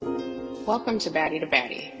Welcome to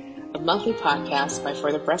Baddie, a monthly podcast by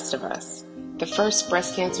For the Breast of Us, the first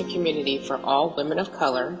breast cancer community for all women of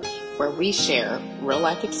color, where we share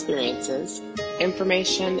real-life experiences,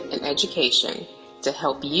 information, and education to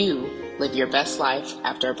help you live your best life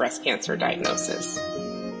after a breast cancer diagnosis.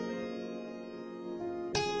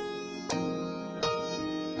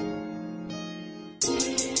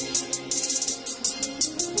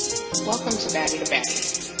 Welcome to Baddie.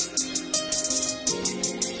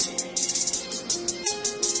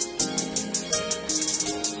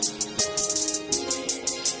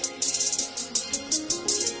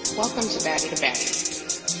 Welcome to Baddie.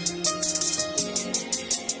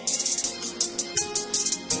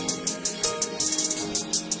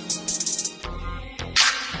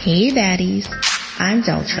 Hey baddies, I'm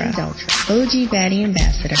Deltra, OG Baddie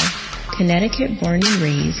Ambassador, Connecticut born and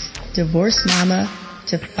raised, divorced mama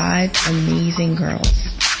to 5 amazing girls.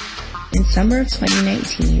 In summer of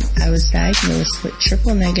 2019, I was diagnosed with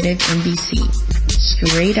triple negative MBC,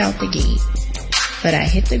 straight out the gate. But I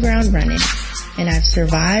hit the ground running, and I've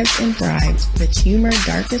survived and thrived with humor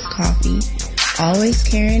dark as coffee, always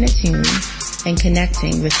carrying a tune, and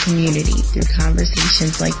connecting with community through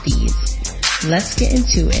conversations like these. Let's get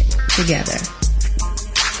into it together.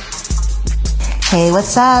 Hey,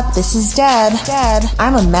 what's up? This is Deb.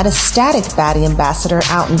 I'm a metastatic Baddie ambassador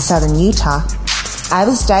out in southern Utah. I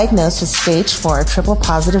was diagnosed with stage 4 triple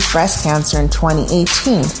positive breast cancer in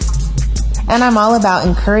 2018. And I'm all about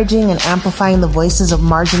encouraging and amplifying the voices of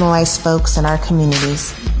marginalized folks in our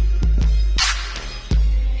communities.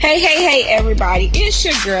 Hey, everybody. It's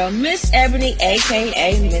your girl, Miss Ebony,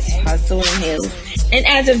 a.k.a. Miss Hustle and Hills. And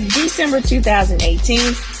as of December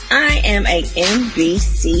 2018, I am a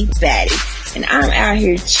MBC baddie. And I'm out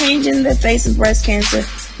here changing the face of breast cancer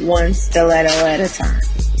one stiletto at a time.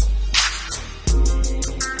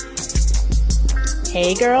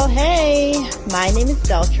 Hey girl, hey! My name is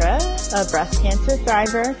Deltra, a breast cancer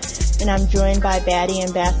thriver, and I'm joined by Baddie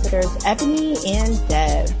ambassadors Ebony and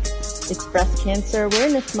Deb. It's Breast Cancer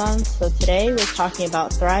Awareness Month, so today we're talking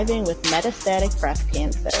about thriving with metastatic breast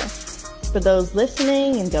cancer. For those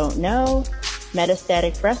listening and don't know,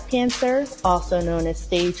 metastatic breast cancer, also known as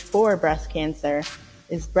stage 4 breast cancer,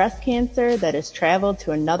 is breast cancer that has traveled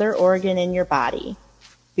to another organ in your body.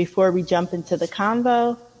 Before we jump into the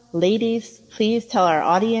convo, ladies, please tell our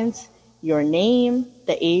audience your name,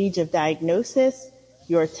 the age of diagnosis,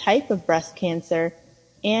 your type of breast cancer,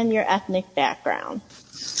 and your ethnic background.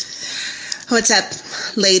 What's up,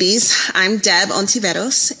 ladies? I'm Deb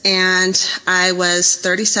Ontiveros, and I was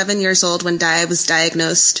 37 years old when I was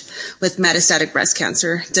diagnosed with metastatic breast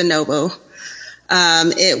cancer, de novo.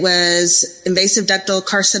 It was invasive ductal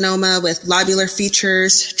carcinoma with lobular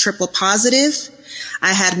features, triple positive.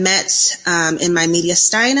 I had mets in my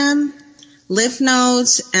mediastinum, lymph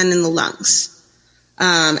nodes, and in the lungs.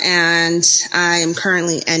 And I am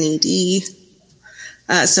currently NED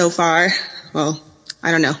so far. Well,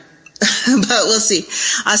 I don't know, but we'll see.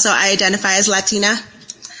 Also, I identify as Latina.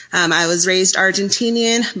 I was raised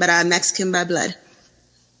Argentinian, but I'm Mexican by blood.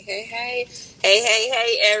 Hey,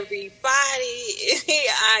 everybody.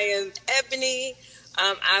 I am Ebony.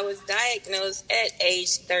 I was diagnosed at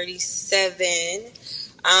age 37.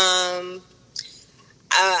 I'm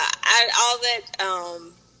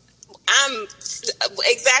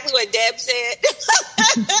exactly what Deb said.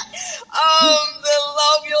 The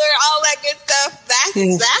lobular, all that good stuff. That's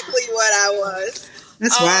exactly what I was.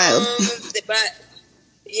 That's wild. But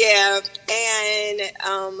yeah, and it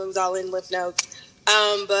was all in lymph nodes.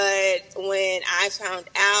 But when I found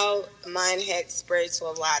out, mine had spread to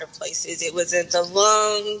a lot of places. It was in the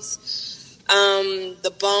lungs,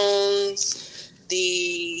 the bones,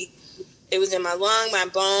 it was in my lung, my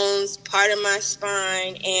bones, part of my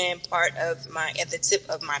spine, and part of at the tip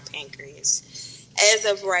of my pancreas. As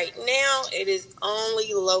of right now, it is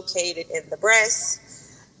only located in the breast.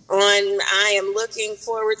 I am looking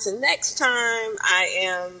forward to next time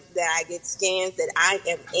I get scans that I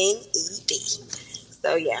am NED.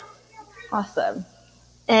 So yeah. Awesome.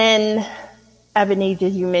 And Ebony,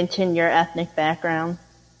 did you mention your ethnic background?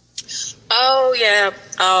 Oh, yeah.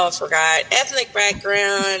 Oh, I forgot. Ethnic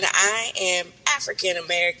background. I am African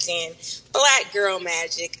American, black girl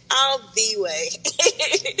magic, all the way.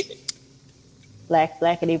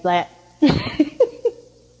 Blackity black.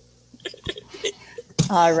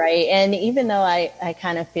 All right. And even though I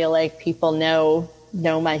kind of feel like people know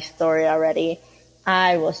my story already,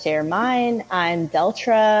 I will share mine. I'm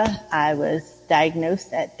Deltra. I was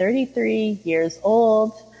diagnosed at 33 years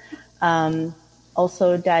old.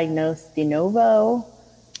 Also diagnosed de novo.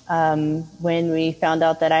 When we found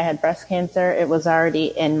out that I had breast cancer, it was already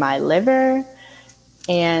in my liver.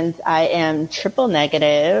 and I am triple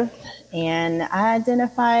negative, and I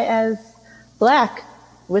identify as Black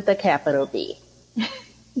with a capital B.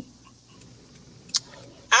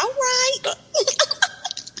 All right.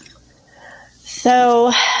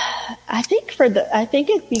 So I think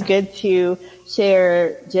it'd be good to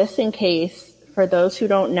share, just in case, for those who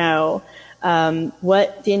don't know,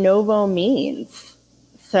 what de novo means.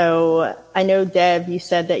 So I know, Deb, you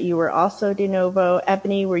said that you were also de novo.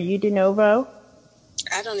 Ebony, were you de novo?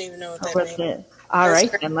 I don't even know what that means. All right,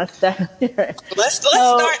 then let's start there. Let's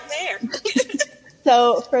start there.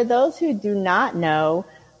 So for those who do not know,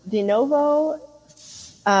 de novo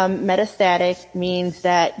metastatic means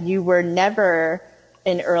that you were never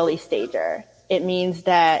an early stager. It means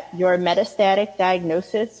that your metastatic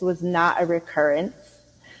diagnosis was not a recurrence.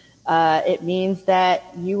 It means that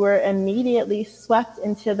you were immediately swept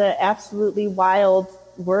into the absolutely wild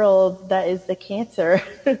world that is the cancer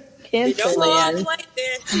land.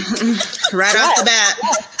 Right off the bat.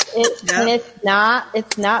 And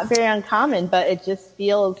it's not very uncommon, but it just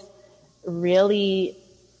feels really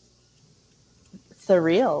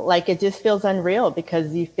surreal. Like, it just feels unreal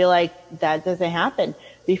because you feel like that doesn't happen.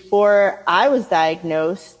 Before I was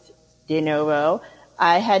diagnosed de novo,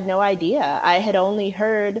 I had no idea. I had only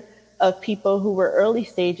heard of people who were early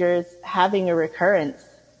stagers having a recurrence.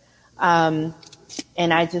 And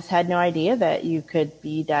I just had no idea that you could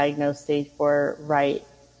be diagnosed stage 4 right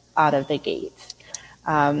out of the gate.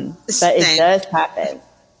 But it does happen.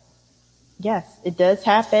 Yes, it does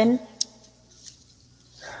happen.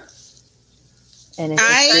 And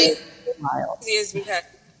it's wild. Is because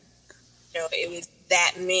it was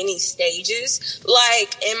that many stages.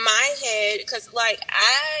 Like, in my head, because like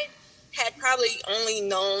I had probably only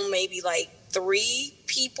known maybe like 3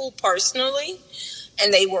 people personally,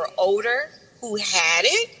 and they were older, who had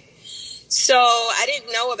it. So I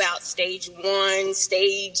didn't know about stage 1,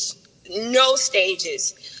 no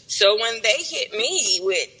stages. So when they hit me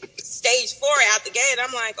with stage 4 out the gate,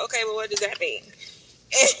 I'm like, okay, well, what does that mean?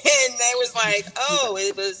 And they was like, oh,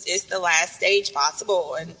 it's the last stage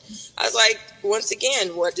possible. And I was like, once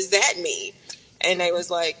again, what does that mean? And they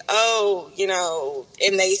was like, oh,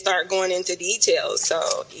 and they start going into details.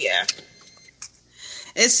 So, yeah.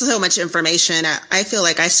 It's so much information. I feel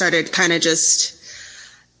like I started kind of just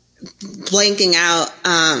blanking out.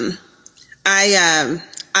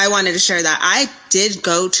 I wanted to share that I did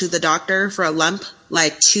go to the doctor for a lump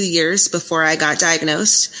like 2 years before I got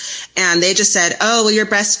diagnosed. And they just said, oh, well, you're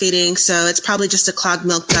breastfeeding, so it's probably just a clogged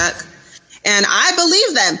milk duct. And I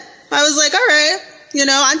believed them. I was like, all right,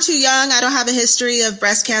 I'm too young. I don't have a history of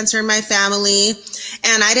breast cancer in my family.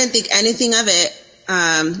 And I didn't think anything of it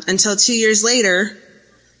until 2 years later.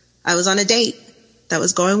 I was on a date that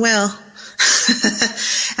was going well.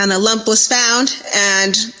 And a lump was found,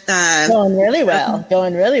 and going really well. It was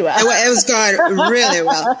going really well,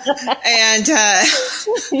 and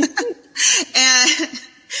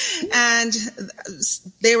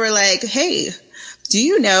they were like, "Hey, do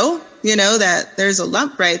you know that there's a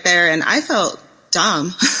lump right there?" And I felt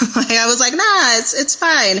dumb. Like, I was like, "Nah, it's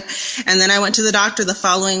fine." And then I went to the doctor the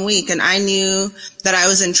following week, and I knew that I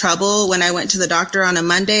was in trouble when I went to the doctor on a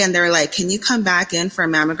Monday, and they were like, "Can you come back in for a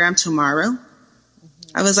mammogram tomorrow?"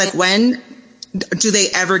 I was like, when do they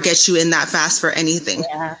ever get you in that fast for anything?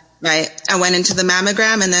 Yeah. Right. I went into the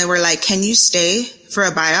mammogram, and they were like, "Can you stay for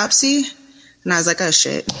a biopsy?" And I was like, oh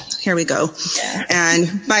shit, here we go. Yeah.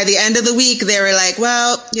 And by the end of the week, they were like,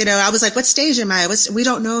 well, I was like, what stage am I? We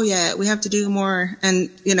don't know yet. We have to do more. And,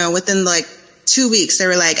 within like 2 weeks, they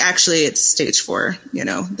were like, actually, it's stage 4,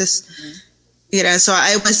 so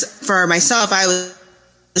I was, for myself, I was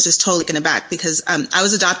just totally taken aback because, I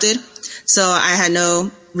was adopted. So I had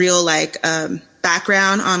no real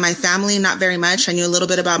background on my family, not very much. I knew a little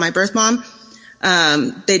bit about my birth mom.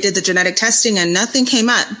 They did the genetic testing and nothing came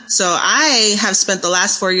up. So I have spent the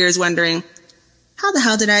last 4 years wondering, how the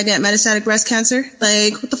hell did I get metastatic breast cancer?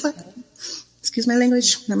 Like, what the fuck? Excuse my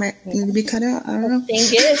language. I might need to be cut out. I don't know.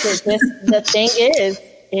 The thing is,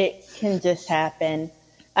 it can just happen.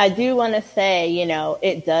 I do want to say,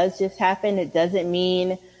 it does just happen. It doesn't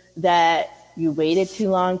mean that you waited too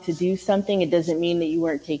long to do something. It doesn't mean that you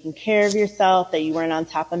weren't taking care of yourself, that you weren't on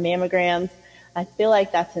top of mammograms. I feel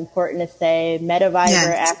like that's important to say.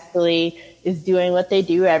 Medivivor actually is doing what they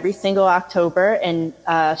do every single October and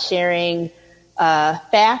sharing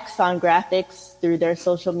facts on graphics through their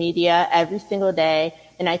social media every single day.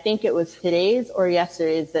 And I think it was today's or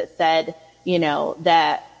yesterday's that said,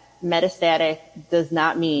 that metastatic does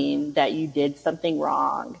not mean that you did something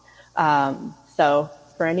wrong. So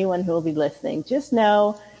for anyone who will be listening, just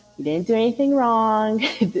know you didn't do anything wrong.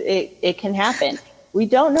 It can happen. We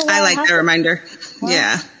don't know why. I like that reminder.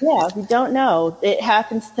 Yeah. Yeah, we don't know. It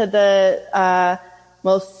happens to the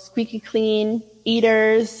most squeaky clean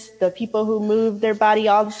eaters, the people who move their body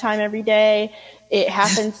all the time every day. It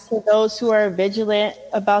happens to those who are vigilant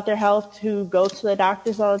about their health, who go to the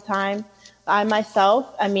doctors all the time. I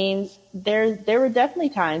myself, I mean, there were definitely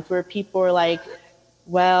times where people were like,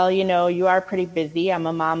 well, you know, you are pretty busy. I'm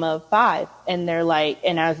a mom of 5. And they're like,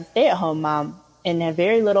 and I was a stay-at-home mom and had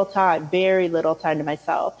very little time to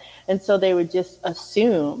myself. And so they would just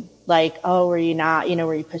assume like, oh, were you not, you know,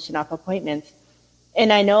 were you pushing off appointments?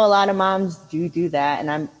 And I know a lot of moms do that. And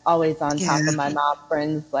I'm always on top of my mom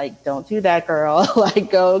friends, like, don't do that, girl. Like,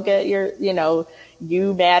 go get your, you know,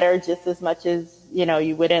 you matter just as much as, you know,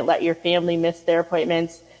 you wouldn't let your family miss their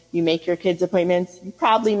appointments. You make your kids' appointments. You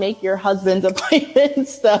probably make your husband's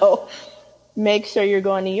appointments. So make sure you're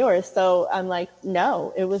going to yours. So I'm like,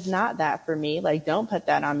 no, it was not that for me. Like, don't put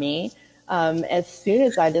that on me. As soon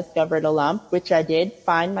as I discovered a lump, which I did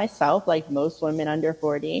find myself, like most women under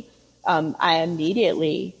 40, I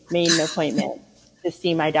immediately made an appointment to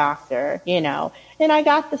see my doctor, you know, and I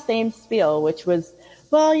got the same spiel, which was,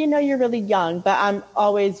 well, you know, you're really young, but I'm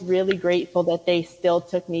always really grateful that they still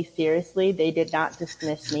took me seriously. They did not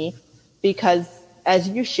dismiss me because, as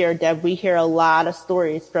you shared, Deb, we hear a lot of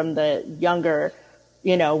stories from the younger,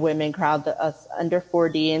 you know, women crowd, us under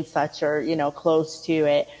 40 and such, or, you know, close to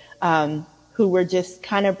it, who were just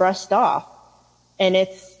kind of brushed off. And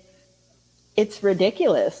it's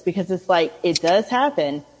ridiculous because it's like, it does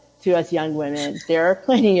happen to us young women. There are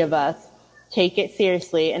plenty of us. Take it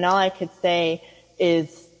seriously. And all I could say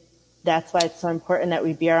is that's why it's so important that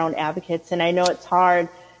we be our own advocates. And I know it's hard.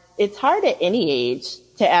 It's hard at any age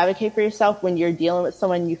to advocate for yourself when you're dealing with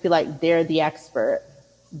someone you feel like they're the expert,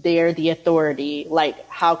 they're the authority. Like,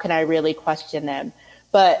 how can I really question them?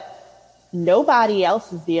 But nobody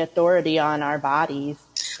else is the authority on our bodies.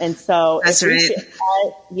 And so that's right.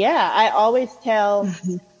 I always tell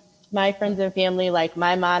my friends and family, like,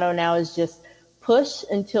 my motto now is just push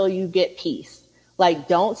until you get peace. Like,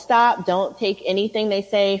 don't stop. Don't take anything they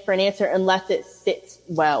say for an answer unless it sits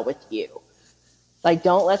well with you. Like,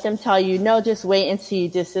 don't let them tell you, no, just wait and see,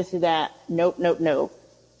 just this or that. Nope.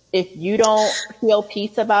 If you don't feel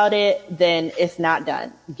peace about it, then it's not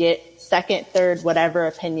done. Get second, third, whatever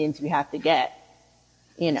opinions you have to get,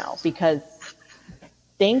 you know, because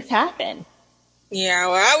things happen. Yeah,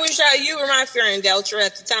 well, I wish you were my friend, Deltra,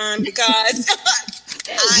 at the time, because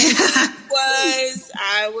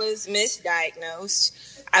I was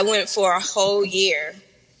misdiagnosed. I went for a whole year.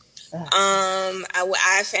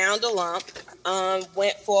 I found a lump,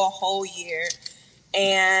 went for a whole year,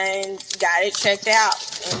 and got it checked out.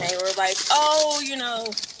 And they were like, oh, you know,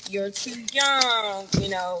 you're too young, you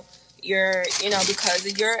know, because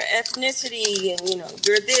of your ethnicity, and, you know,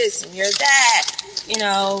 you're this and you're that, you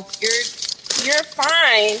know, you're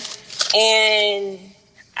fine. And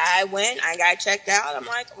I got checked out. I'm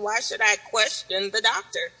like, why should I question the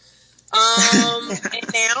doctor?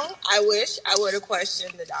 And now I wish I would have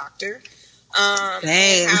questioned the doctor.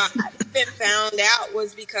 And how I've been found out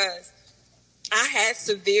was because I had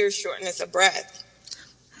severe shortness of breath.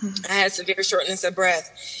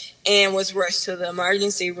 And was rushed to the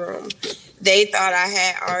emergency room. They thought I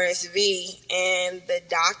had RSV, and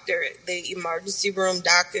the emergency room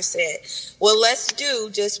doctor said, well, let's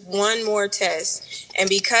do just one more test. And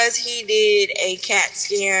because he did a CAT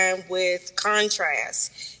scan with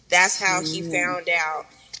contrast, that's how he found out.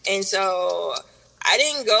 And so I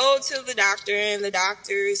didn't go to the doctor, and the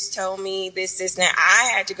doctors told me this, that.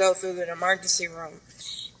 I had to go through the emergency room.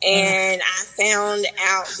 And I found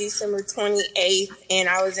out December 28th, and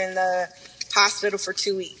I was in the hospital for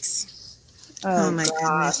 2 weeks. Oh my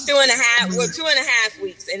goodness. 2.5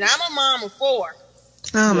 weeks. And I'm a mom of 4.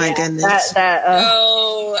 Oh my goodness.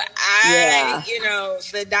 So you know,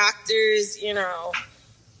 the doctors, you know,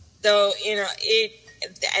 so, you know,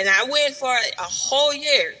 and I went for a whole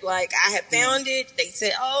year. Like, I had found it. They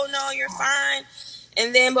said, oh, no, you're fine.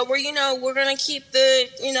 And then, but we're going to keep the,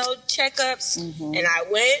 you know, checkups. And I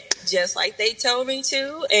went just like they told me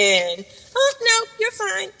to. And, oh, no, you're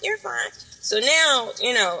fine. So now,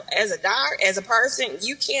 you know, as a person,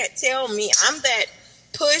 you can't tell me I'm that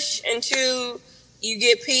push until you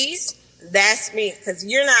get peace. That's me. Because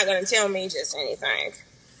you're not going to tell me just anything.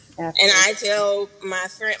 Absolutely. And I tell my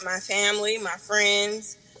family, my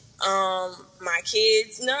friends, my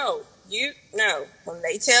kids, no. When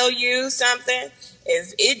they tell you something,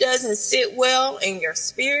 if it doesn't sit well in your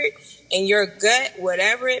spirit, in your gut,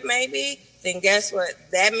 whatever it may be, then guess what?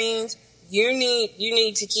 That means you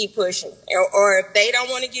need to keep pushing. Or if they don't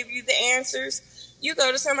want to give you the answers, you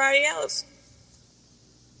go to somebody else.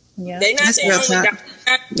 Yeah. They're not the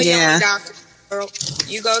only Yeah. doctor.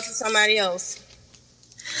 You go to somebody else.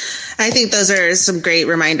 I think those are some great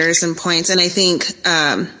reminders and points. And I think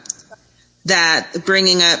that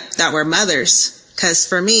bringing up that we're mothers, because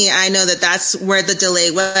for me, I know that that's where the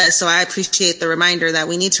delay was. So I appreciate the reminder that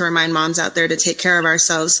we need to remind moms out there to take care of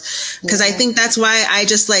ourselves. Because I think that's why I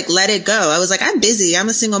just like let it go. I was like, I'm busy. I'm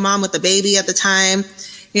a single mom with a baby at the time.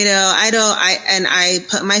 You know, I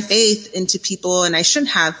put my faith into people, and I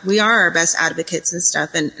shouldn't have. We are our best advocates and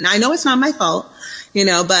stuff. And I know it's not my fault, you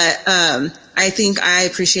know, but I think I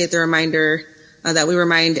appreciate the reminder that we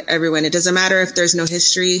remind everyone. It doesn't matter if there's no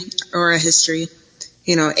history or a history,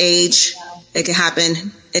 you know, age. It can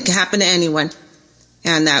happen. It can happen to anyone,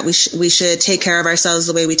 and that we should take care of ourselves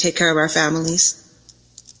the way we take care of our families.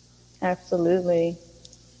 Absolutely.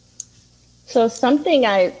 So something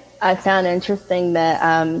I found interesting that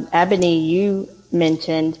Ebony, you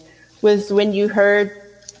mentioned, was when you heard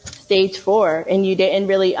stage 4 and you didn't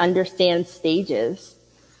really understand stages.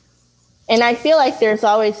 And I feel like there's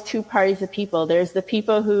always two parties of people. There's the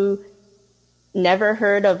people who never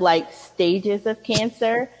heard of like stages of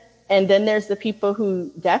cancer. And then there's the people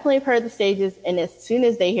who definitely have heard the stages. And as soon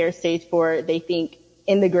as they hear stage 4, they think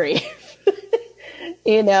in the grave,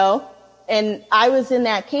 you know? And I was in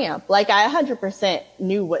that camp. Like I 100%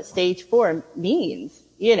 knew what stage 4 means,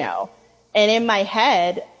 you know? And in my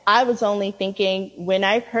head, I was only thinking when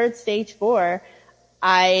I've heard stage 4,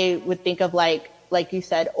 I would think of like you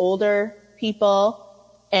said, older people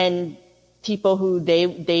and people who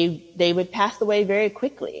they would pass away very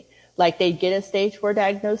quickly. Like they'd get a stage 4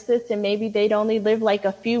 diagnosis and maybe they'd only live like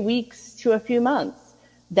a few weeks to a few months.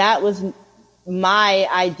 That was my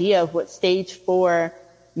idea of what stage 4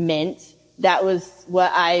 meant. That was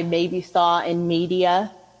what I maybe saw in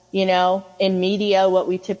media. You know, in media, what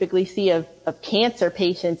we typically see of cancer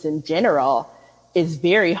patients in general is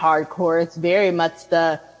very hardcore. It's very much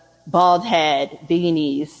the bald head,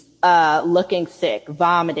 beanies, looking sick,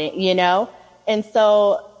 vomiting, you know? And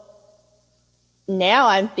so now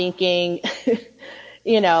I'm thinking,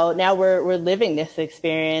 you know, now we're living this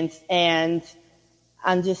experience, and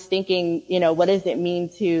I'm just thinking, you know, what does it mean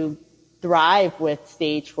to thrive with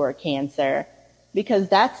stage 4 cancer? Because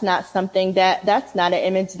that's not something that's not an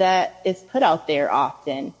image that is put out there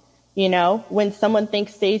often. You know, when someone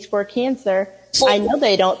thinks stage 4 cancer, I know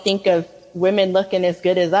they don't think of women looking as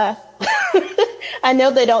good as us. I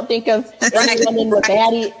know they don't think of anyone in the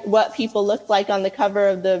Baddie, what people looked like on the cover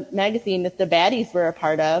of the magazine that the Baddies were a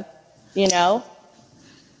part of, you know?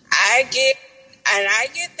 I get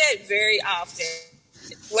that very often.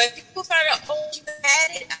 When people find out, oh, you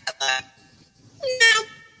had it, I'm like, no,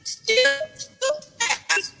 still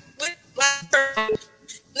with my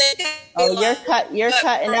Oh, you're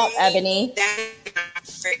cutting up, Ebony.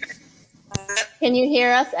 Can you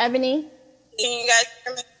hear us, Ebony? Can you guys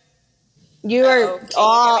hear me? You are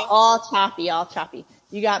all choppy.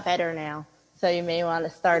 You got better now, so you may want to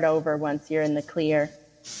start over once you're in the clear.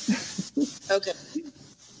 Okay.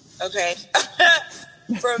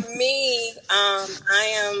 For me, I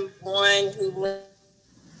am one who lives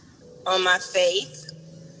on my faith.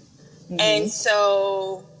 Mm-hmm. And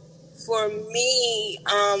so for me,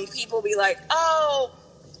 people be like, oh,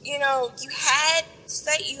 you know, you had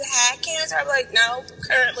cancer. I'm like, no,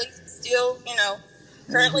 currently still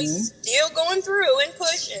going through and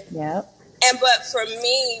pushing. Yep. But for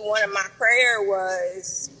me, one of my prayer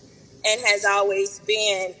was, and has always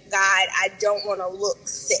been, God, I don't want to look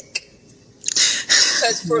sick.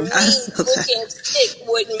 Because for me, looking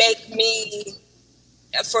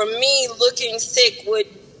sick would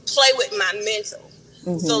play with my mental.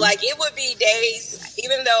 Mm-hmm. So like it would be days,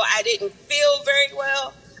 even though I didn't feel very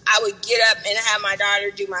well, I would get up and have my daughter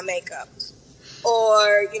do my makeup.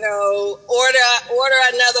 Or, you know, order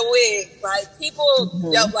another wig. Like people,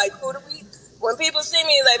 like when people see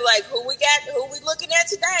me, they be like, who we looking at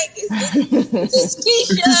today? Is this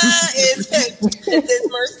Keisha? Is this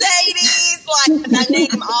Mercedes? Like, I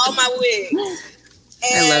name all my wigs.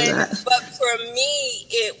 And, I love that. But for me,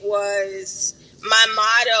 it was, my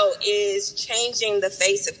motto is changing the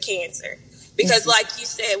face of cancer. Because like you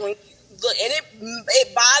said, when you look, and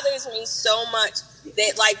it bothers me so much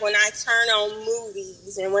that like when I turn on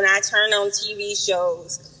movies and when I turn on TV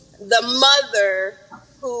shows, the mother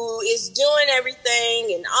who is doing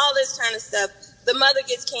everything and all this kind of stuff, the mother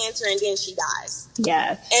gets cancer and then she dies.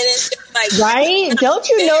 Yes. And it's just like, right? Don't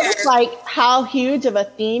you notice like how huge of a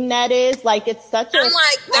theme that is? Like it's such a, I'm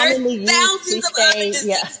like, there's thousands of other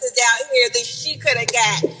diseases out here that she could have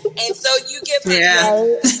got. And so you give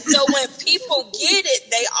her, so when people get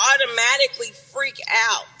it, they automatically freak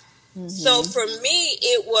out. So for me,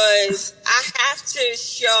 it was, I have to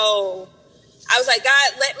show, I was like,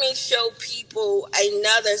 God, let me show people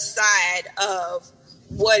another side of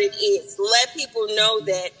what it is. Let people know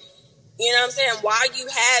that, you know what I'm saying, while you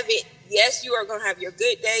have it, yes, you are going to have your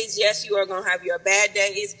good days. Yes, you are going to have your bad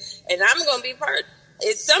days. And I'm going to be part.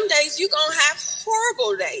 It's some days you're going to have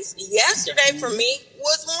horrible days. Yesterday for me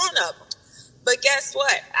was one of them. But guess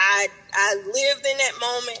what? I lived in that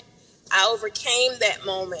moment. I overcame that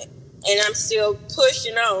moment. And I'm still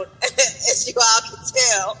pushing on, as you all can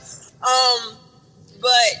tell.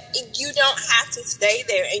 But you don't have to stay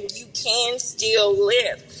there, and you can still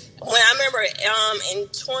live. When I remember in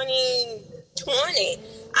 2020,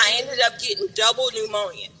 I ended up getting double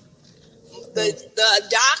pneumonia. The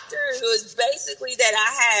doctor who was basically that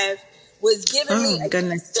I have was giving me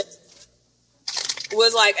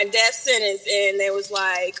was like a death sentence, and they was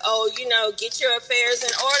like, oh, you know, get your affairs in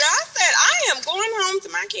order. I said, I am going home to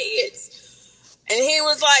my kids. And he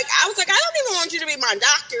was like, I was like, I don't even want you to be my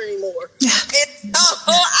doctor anymore. And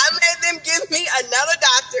so I made them give me another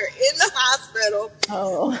doctor in the hospital.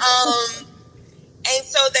 And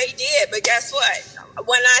so they did. But guess what?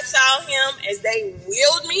 When I saw him as they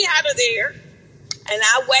wheeled me out of there, and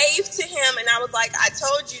I waved to him, and I was like, I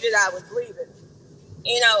told you that I was leaving.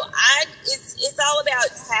 You know, it's all about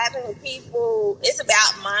having people, it's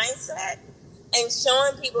about mindset and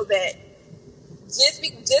showing people that just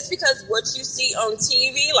because what you see on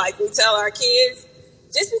TV, like we tell our kids,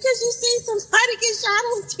 just because you see somebody get shot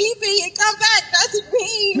on TV and come back doesn't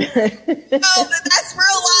mean that that's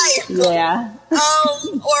real life. Yeah.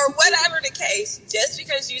 Or whatever the case. Just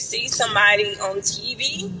because you see somebody on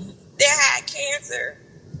TV that had cancer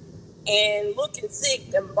and looking sick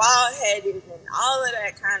and bald-headed and all of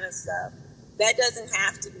that kind of stuff, that doesn't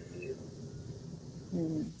have to be you.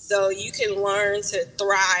 So you can learn to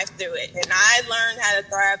thrive through it. And I learned how to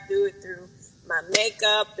thrive through it through my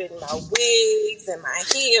makeup and my wigs and my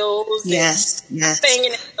heels. Yes.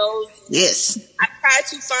 Fingernails. Yes. I try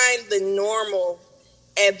to find the normal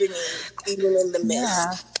Ebony even in the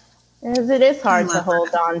mess. Yeah. Because it is hard to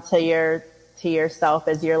hold on to yourself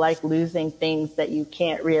as you're like losing things that you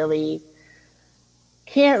can't really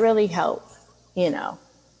help, you know,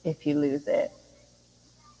 if you lose it.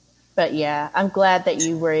 But yeah, I'm glad that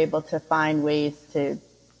you were able to find ways to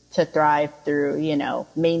thrive through, you know,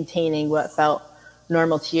 maintaining what felt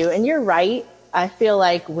normal to you. And you're right. I feel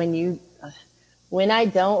like when I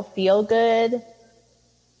don't feel good,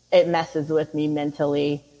 it messes with me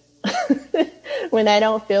mentally. When I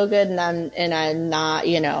don't feel good and I'm not,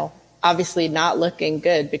 you know, obviously not looking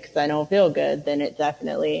good because I don't feel good, then it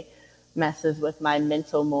definitely messes with my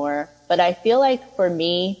mental more. But I feel like for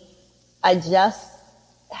me, I just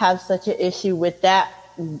have such an issue with that.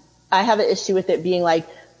 I have an issue with it being like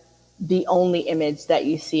the only image that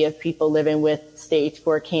you see of people living with stage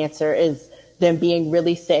 4 cancer is them being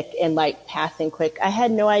really sick and like passing quick. I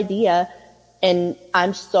had no idea. And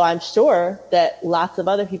I'm sure that lots of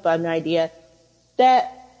other people have no idea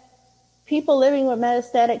that people living with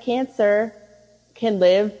metastatic cancer can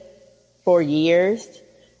live for years.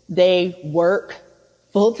 They work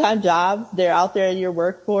full-time jobs. They're out there in your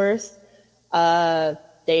workforce.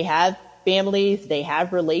 They have families. They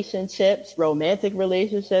have relationships, romantic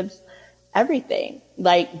relationships, everything.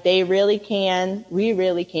 Like we really can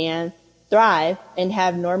thrive and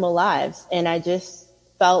have normal lives. And I just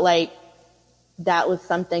felt like that was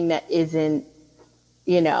something that isn't,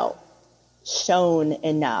 you know, shown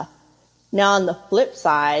enough. Now, on the flip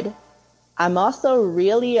side, I'm also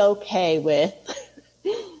really okay with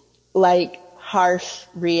like harsh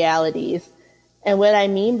realities. And what I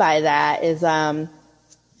mean by that is, I'm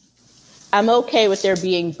okay with there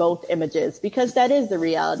being both images because that is the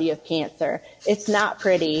reality of cancer. It's not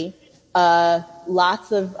pretty.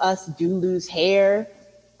 Lots of us do lose hair.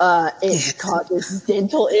 It causes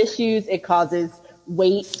dental issues. It causes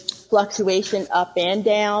weight fluctuation up and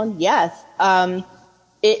down. Yes.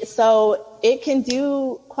 So it can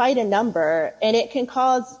do quite a number, and it can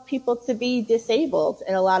cause people to be disabled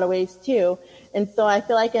in a lot of ways too. And so I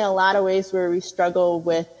feel like in a lot of ways where we struggle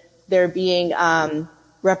with there being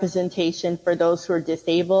representation for those who are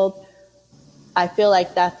disabled, I feel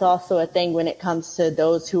like that's also a thing when it comes to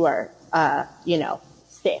those who are, you know,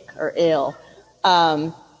 sick or ill.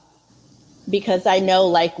 Because I know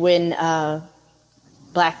like when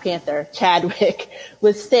Black Panther, Chadwick,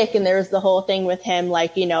 was sick, and there was the whole thing with him,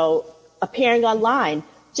 like, you know, appearing online,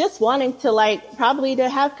 just wanting to like probably to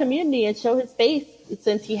have community and show his face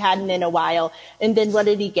since he hadn't in a while. And then what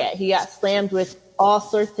did he get? He got slammed with all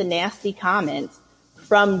sorts of nasty comments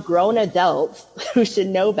from grown adults who should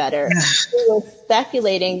know better, who were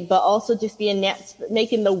speculating, but also just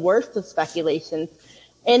making the worst of speculations.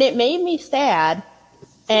 And it made me sad.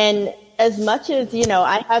 And as much as,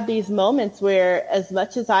 I have these moments where as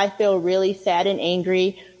much as I feel really sad and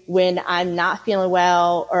angry when I'm not feeling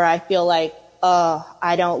well, or I feel like,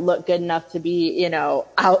 I don't look good enough to be,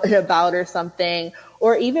 out and about or something,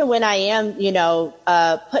 or even when I am,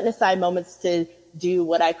 putting aside moments to do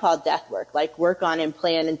what I call death work, like work on and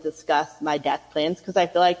plan and discuss my death plans, because I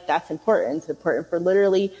feel like that's important. It's important for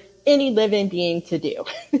literally any living being to do,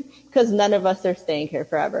 because none of us are staying here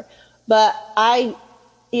forever. But I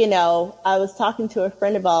was talking to a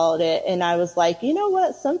friend about it, and I was like, you know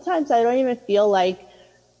what? Sometimes I don't even feel like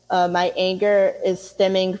my anger is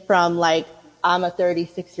stemming from like I'm a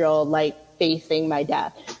 36-year-old like facing my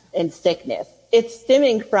death and sickness. It's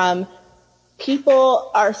stemming from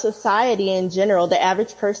people, our society in general. The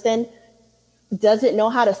average person doesn't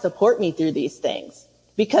know how to support me through these things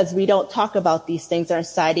because we don't talk about these things in our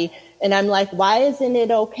society. And I'm like, why isn't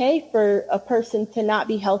it okay for a person to not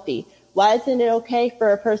be healthy? Why isn't it okay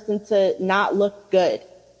for a person to not look good?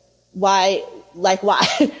 Why? Like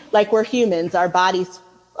we're humans, our bodies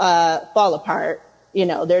fall apart.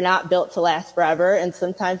 They're not built to last forever. And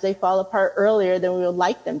sometimes they fall apart earlier than we would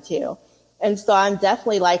like them to. And so I'm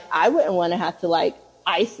definitely like, I wouldn't want to have to like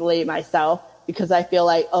isolate myself because I feel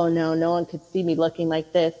like, oh no one could see me looking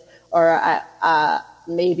like this. Or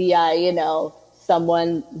maybe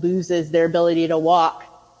someone loses their ability to walk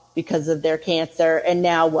because of their cancer. And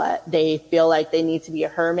now what? They feel like they need to be a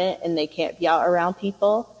hermit and they can't be out around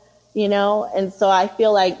people, And so I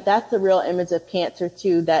feel like that's a real image of cancer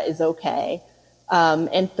too that is okay.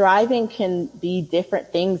 And thriving can be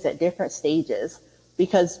different things at different stages,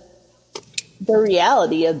 because the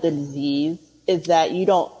reality of the disease is that you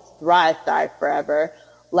don't thrive forever.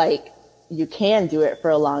 Like, you can do it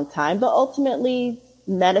for a long time, but ultimately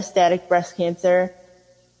metastatic breast cancer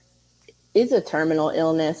is a terminal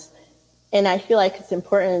illness. And I feel like it's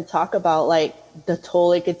important to talk about like the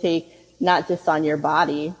toll it could take, not just on your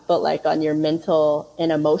body, but like on your mental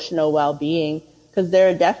and emotional well-being. Because there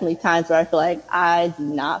are definitely times where I feel like I do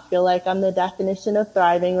not feel like I'm the definition of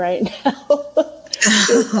thriving right now.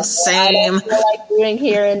 Same. I don't feel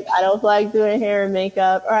like doing hair and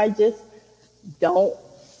makeup, or I just don't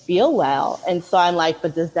feel well. And so I'm like,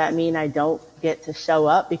 but does that mean I don't get to show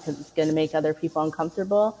up because it's going to make other people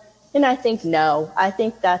uncomfortable? And I think no. I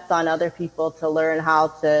think that's on other people to learn how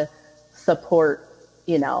to support,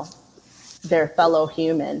 their fellow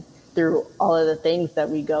human through all of the things that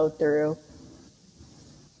we go through.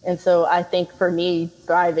 And so I think for me,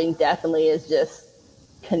 thriving definitely is just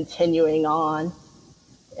continuing on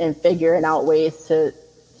and figuring out ways to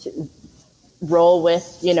roll with,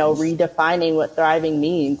 redefining what thriving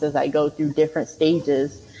means as I go through different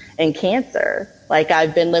stages in cancer. Like,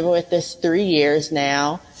 I've been living with this 3 years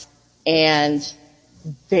now, and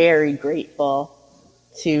very grateful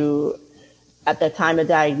to, at the time of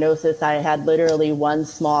diagnosis, I had literally one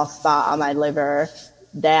small spot on my liver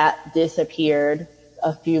that disappeared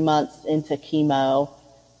a few months into chemo.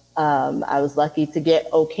 I was lucky to get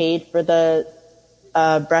okayed for the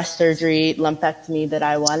breast surgery lumpectomy that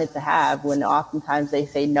I wanted to have, when oftentimes they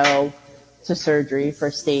say no to surgery for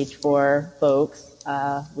stage 4 folks,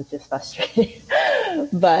 which is frustrating.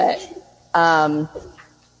 But, and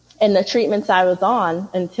the treatments I was on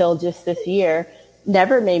until just this year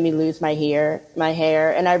never made me lose my hair,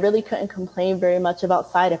 and I really couldn't complain very much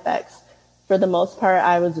about side effects. For the most part,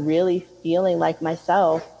 I was really feeling like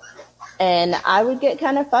myself. And I would get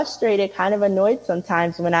kind of frustrated, kind of annoyed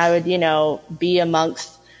sometimes when I would, be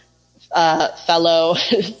amongst fellow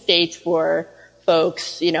stage 4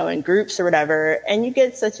 folks, in groups or whatever. And you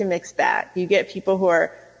get such a mixed bag. You get people who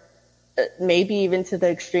are maybe even to the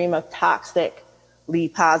extreme of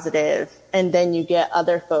toxically positive. And then you get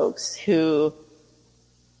other folks who,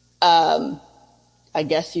 I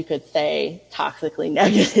guess you could say toxically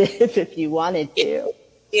negative if you wanted to.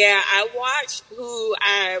 Yeah, I watch who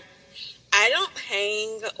I don't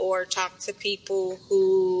hang or talk to people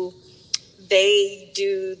who they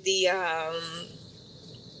do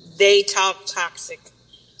they talk toxic.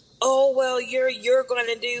 Oh, well, you're going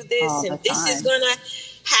to do this, and this is going to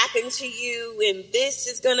happen to you, and this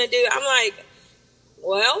is going to do. I'm like,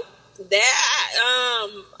 well, that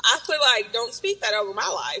I feel like don't speak that over my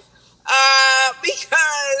life,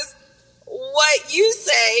 because what you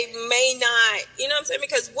say may not, you know what I'm saying?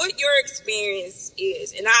 Because what your experience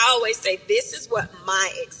is, and I always say, this is what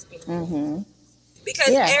my experience is. Because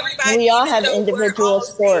everybody, we all have individual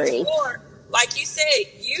stories. Like you said,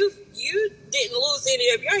 you didn't lose any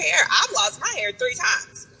of your hair. I've lost my hair 3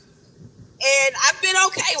 times. And I've been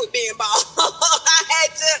wasn't okay with being bald.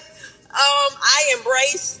 I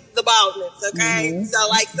embrace the baldness, okay? Mm-hmm. So,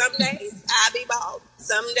 like, some days I be bald.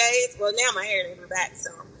 Some days, well, now my hair grew back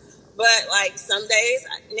some. But, like, some days,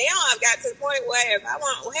 now I've got to the point where if I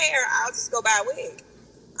want hair, I'll just go buy a wig.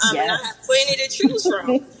 And I have plenty to choose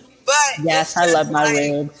from. But yes, I love my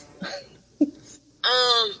wigs.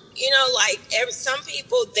 You know, like, some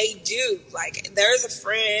people, they do. Like, there's a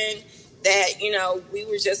friend that, you know, we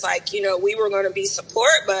were just like, you know, we were going to be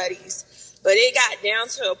support buddies. But it got down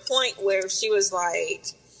to a point where she was like,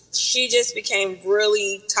 she just became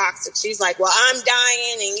really toxic. She's like, well, I'm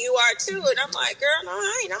dying and you are too. And I'm like, girl, no,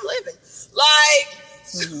 I ain't. I'm living. Like,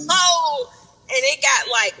 so, and it got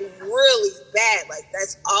like really bad. Like,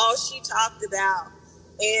 that's all she talked about.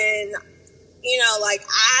 And, you know, like,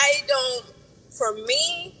 for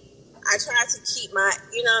me, I try to keep my,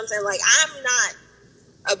 you know what I'm saying? Like, I'm not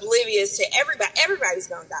oblivious to everybody. Everybody's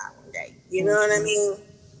going to die one day. You know what I mean?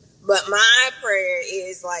 But my prayer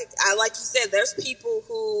is, like you said, there's people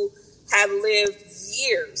who have lived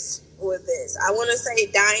years with this. I want to say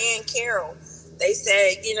Diane Carroll. They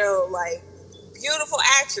said, you know, like, beautiful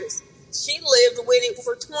actress. She lived with it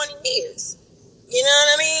for 20 years. You know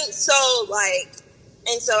what I mean? So, like,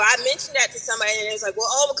 and so I mentioned that to somebody, and it's like,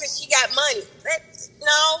 well, because she got money.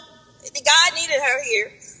 No, God needed her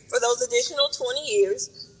here for those additional 20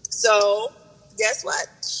 years. So, guess what?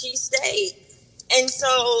 She stayed. And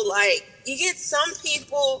so, like, you get some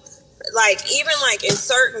people, like, even, like, in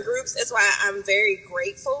certain groups, that's why I'm very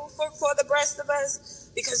grateful for the rest of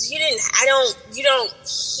us, because you don't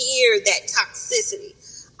hear that toxicity.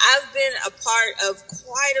 I've been a part of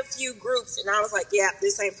quite a few groups, and I was like, yeah,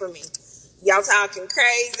 this ain't for me. Y'all talking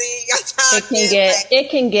crazy. Y'all talking. It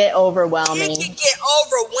can get overwhelming. It can get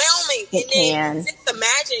overwhelming. Then just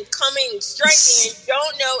imagine coming straight in,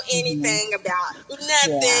 don't know anything about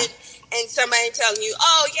nothing. Yeah. And somebody telling you,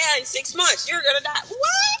 oh, yeah, in 6 months, you're going to die.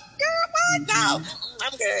 What? Girl, what? No,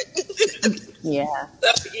 I'm good. Yeah.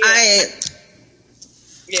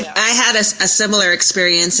 I had a similar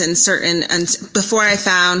experience and before I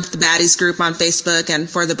found the Baddies group on Facebook and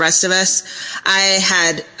For the Breast of Us, I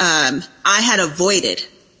had avoided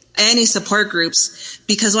any support groups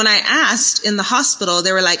because when I asked in the hospital,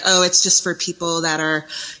 they were like, oh, it's just for people that are,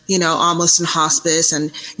 you know, almost in hospice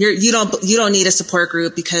and you don't need a support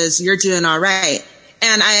group because you're doing all right.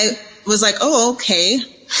 And I was like, oh, okay.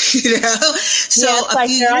 You know, so a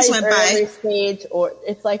few years went by. Stage or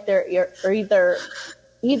it's like they're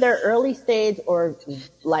either early stage or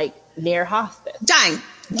like near hospice. Dying.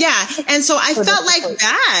 Yeah. And so I felt like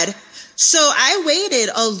bad. So I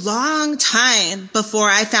waited a long time before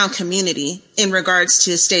I found community in regards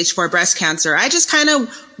to stage 4 breast cancer. I just kind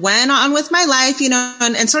of went on with my life, you know,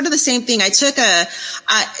 and sort of the same thing. I took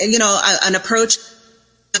an approach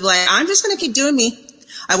of like, I'm just going to keep doing me.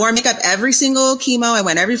 I wore makeup every single chemo. I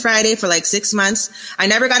went every Friday for like 6 months. I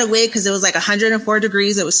never got a wig because it was like 104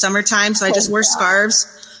 degrees. It was summertime. So I just wore scarves.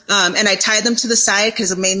 And I tied them to the side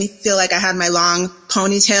because it made me feel like I had my long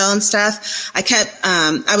ponytail and stuff.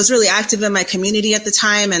 I was really active in my community at the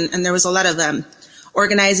time, and there was a lot of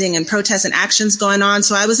organizing and protests and actions going on.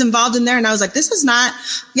 So I was involved in there, and I was like,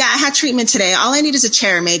 I had treatment today. All I need is a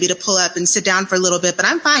chair maybe to pull up and sit down for a little bit, but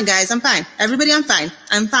I'm fine, guys. I'm fine. Everybody, I'm fine.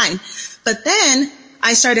 But then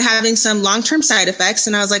I started having some long-term side effects,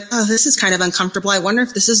 and I was like, oh, this is kind of uncomfortable. I wonder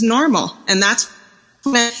if this is normal. And that's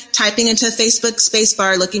typing into Facebook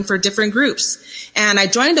spacebar looking for different groups. And I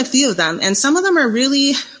joined a few of them, and some of them are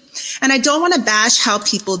really, and I don't want to bash how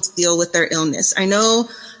people deal with their illness. I know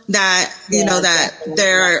that, that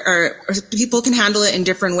there are people can handle it in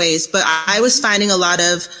different ways, but I was finding a lot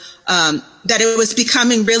of, that it was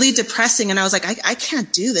becoming really depressing. And I was like, I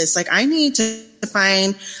can't do this. Like, I need to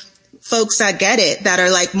find folks that get it, that are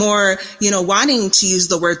like more, wanting to use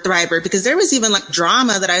the word thriver, because there was even like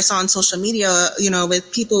drama that I saw on social media,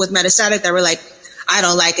 with people with metastatic that were like, I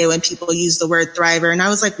don't like it when people use the word thriver. And I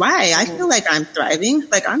was like, why? I feel like I'm thriving.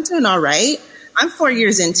 Like, I'm doing all right. I'm 4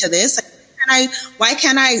 years into this. Why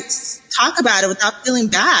can't I talk about it without feeling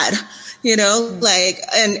bad?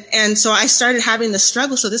 And so I started having the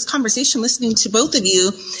struggle. So this conversation, listening to both of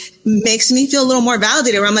you, makes me feel a little more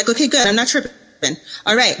validated, where I'm like, okay, good. I'm not tripping.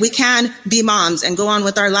 All right. We can be moms and go on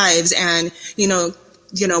with our lives, and,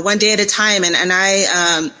 one day at a time. And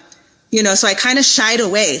I, so I kind of shied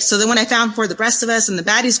away. So then when I found For the Breast of Us and the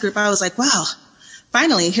Baddies group, I was like, wow,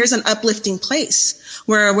 finally, here's an uplifting place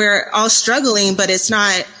where we're all struggling, but it's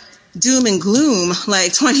not doom and gloom,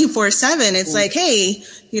 like 24/7. It's like, hey,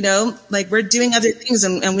 like, we're doing other things,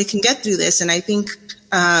 and we can get through this. And I think,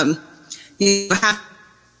 you have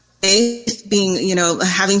faith, being,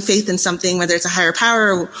 having faith in something, whether it's a higher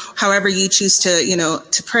power or however you choose to,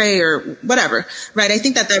 to pray or whatever, right? I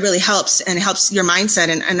think that really helps, and it helps your mindset.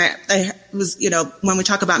 And I was, when we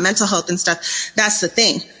talk about mental health and stuff, that's the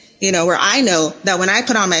thing, where I know that when I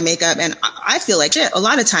put on my makeup, and I feel like shit a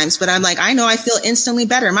lot of times, but I'm like, I know I feel instantly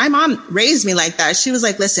better. My mom raised me like that. She was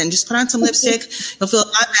like, listen, just put on some lipstick. You'll feel a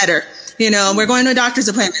lot better. We're going to a doctor's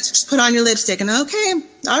appointment. So just put on your lipstick. And okay,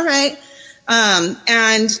 all right.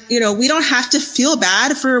 And we don't have to feel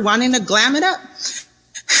bad for wanting to glam it up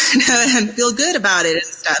and feel good about it and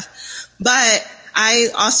stuff. But I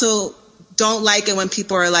also don't like it when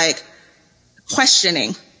people are like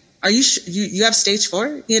questioning, are you, you have stage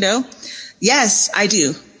 4? Yes, I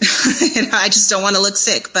do. I just don't want to look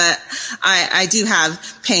sick, but I do have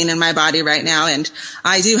pain in my body right now. And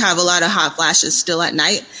I do have a lot of hot flashes still at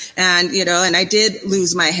night. And, and I did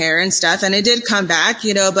lose my hair and stuff, and it did come back,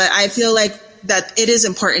 but I feel like that it is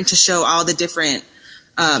important to show all the different,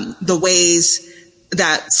 the ways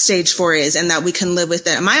that stage 4 is, and that we can live with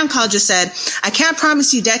it. And my oncologist said, I can't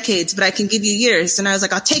promise you decades, but I can give you years. And I was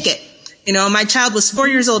like, I'll take it. My child was 4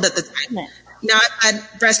 years old at the time. Now I've had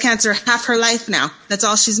breast cancer half her life now. That's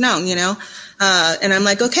all she's known, and I'm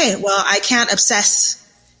like, okay, well, I can't obsess,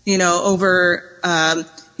 over,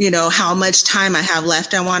 how much time I have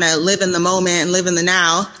left. I want to live in the moment and live in the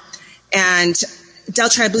now. And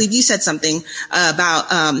Deltra, I believe you said something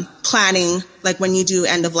about planning, like when you do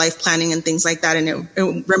end of life planning and things like that. And it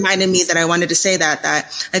reminded me that I wanted to say that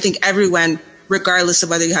I think everyone, regardless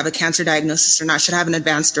of whether you have a cancer diagnosis or not, should have an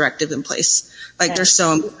advance directive in place. Like they're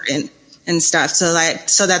so important and stuff. So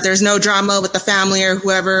that there's no drama with the family or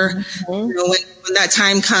whoever, when that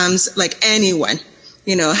time comes, like anyone,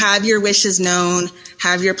 have your wishes known,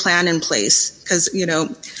 have your plan in place. Cause, we're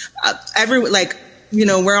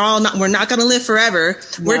not going to live forever.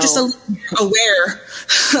 No. We're just aware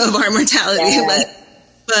of our mortality,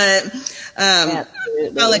 but I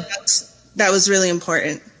felt like that was really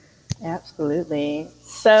important. Absolutely.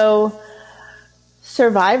 So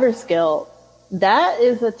survivor's guilt, that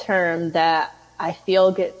is a term that I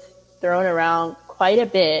feel gets thrown around quite a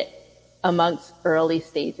bit amongst early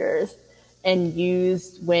stagers and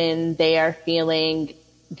used when they are feeling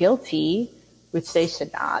guilty, which they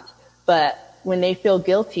should not, but when they feel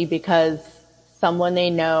guilty because someone they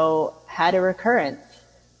know had a recurrence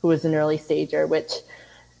who was an early stager, which,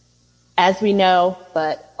 as we know,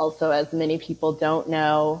 but also as many people don't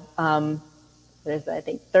know, there's, I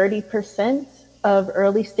think, 30% of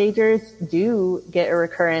early stagers do get a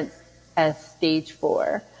recurrence as stage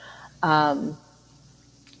 4.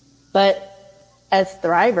 But as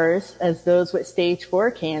thrivers, as those with stage 4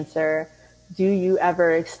 cancer, do you ever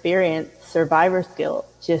experience survivor's guilt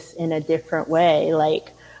just in a different way?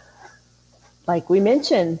 Like we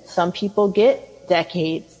mentioned, some people get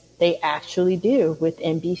decades. They actually do with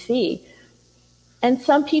MBC. And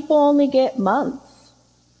some people only get months.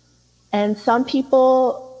 And some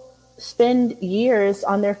people spend years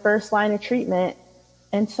on their first line of treatment.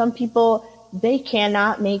 And some people, they can't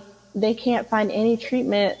find any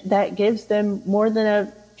treatment that gives them more than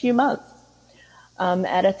a few months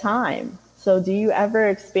at a time. So do you ever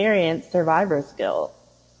experience survivor's guilt?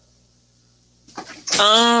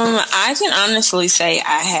 I can honestly say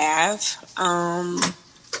I have.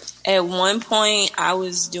 At one point I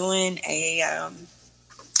was doing a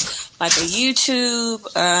YouTube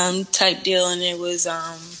type deal, and it was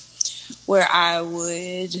where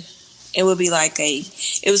it would be like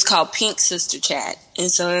it was called Pink Sister Chat. And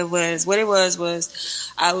so I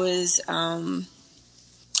was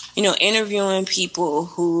interviewing people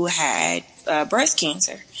who had breast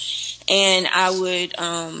cancer. And I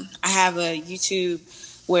have a YouTube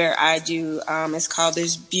where I do, it's called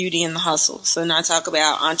There's Beauty in the Hustle. So now I talk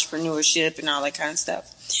about entrepreneurship and all that kind of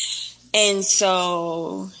stuff. And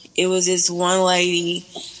so it was this one lady,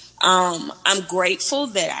 I'm grateful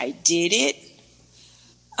that I did it.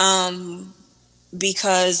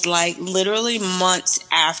 Because like literally months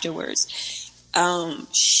afterwards,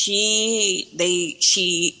 she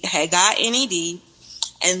had got NED,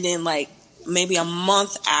 and then like maybe a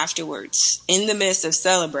month afterwards, in the midst of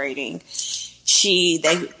celebrating, she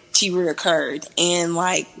reoccurred, and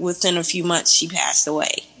like within a few months she passed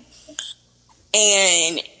away.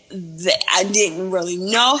 And I didn't really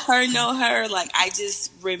know her. Like, I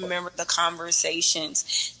just remember the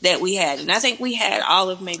conversations that we had. And I think we had all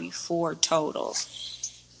of maybe 4 total.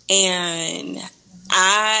 And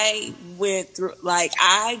I went through, like,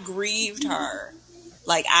 I grieved her.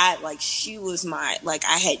 She was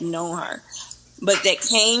I had known her. But that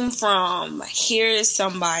came from, here is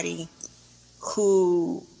somebody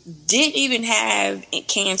who didn't even have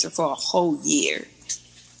cancer for a whole year.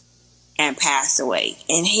 and passed away.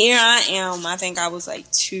 And here I am, I think I was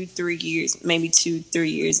like 2-3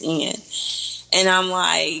 years in. And I'm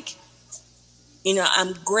like, you know,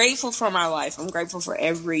 I'm grateful for my life. I'm grateful for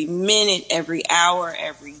every minute, every hour,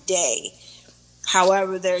 every day.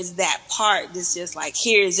 However, there's that part that's just like,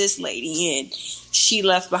 here's this lady, and she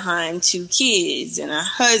left behind 2 kids and a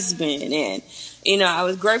husband. And, you know, I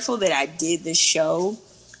was grateful that I did this show,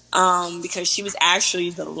 because she was actually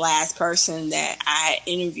the last person that I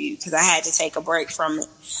interviewed, because I had to take a break from it.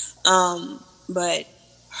 But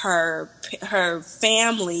her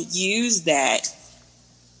family used that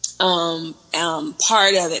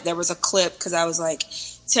part of it. There was a clip, because I was like,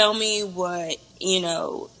 tell me what, you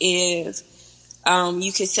know, if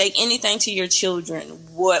you could say anything to your children,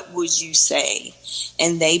 what would you say?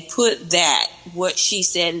 And they put that, what she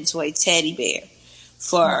said, into a teddy bear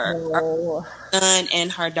for her son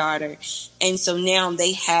and her daughter. And so now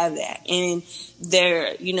they have that. And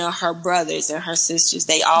they're, you know, her brothers and her sisters,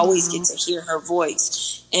 they always get to hear her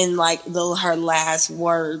voice and like her last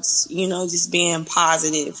words, you know, just being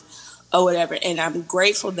positive or whatever. And I'm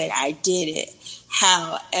grateful that I did it.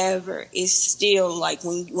 However, it's still like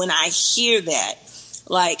when I hear that,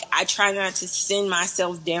 like, I try not to send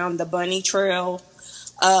myself down the bunny trail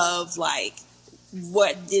of like,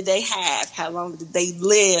 what did they have? How long did they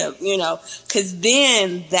live? You know, because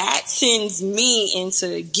then that sends me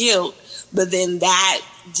into guilt, but then that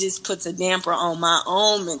just puts a damper on my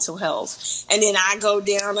own mental health. And then I go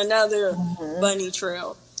down another bunny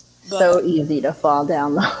trail. But so easy to fall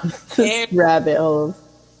down those rabbit holes.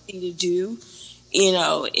 To do, you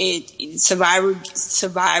know,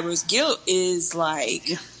 survivor's guilt is like,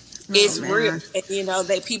 it's real. And, you know,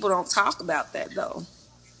 people don't talk about that though.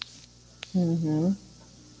 Mm-hmm.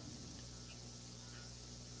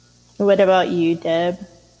 What about you, Deb?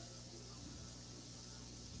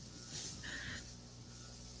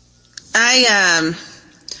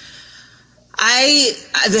 I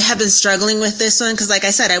have been struggling with this one because, like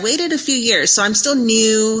I said, I waited a few years, so I'm still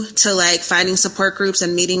new to like finding support groups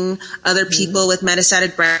and meeting other people with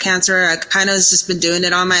metastatic breast cancer. I kind of just been doing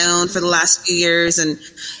it on my own for the last few years, and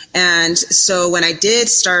so when I did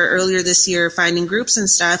start earlier this year finding groups and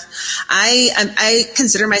stuff, I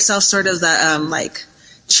consider myself sort of the like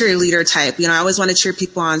cheerleader type. You know, I always want to cheer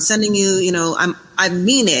people on, sending you, you know, I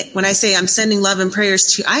mean it. When I say I'm sending love and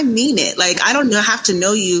prayers to you, I mean it. Like, I don't have to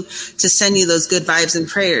know you to send you those good vibes and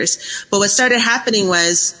prayers. But what started happening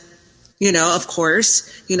was, you know, of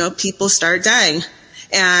course, you know, people start dying.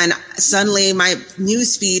 And suddenly my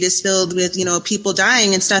news feed is filled with, you know, people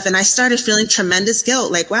dying and stuff. And I started feeling tremendous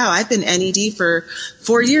guilt. Like, wow, I've been NED for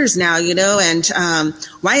 4 years now, you know, and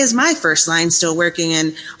why is my first line still working?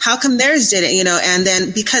 And how come theirs didn't, you know? And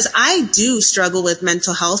then because I do struggle with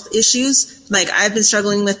mental health issues, like I've been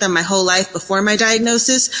struggling with them my whole life before my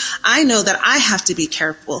diagnosis, I know that I have to be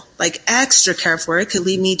careful, like extra careful, or it could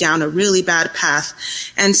lead me down a really bad path.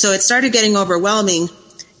 And so it started getting overwhelming.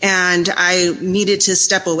 And I needed to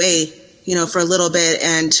step away, you know, for a little bit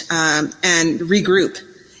and regroup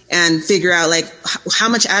and figure out like how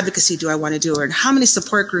much advocacy do I want to do, or how many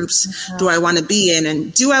support groups do I want to be in,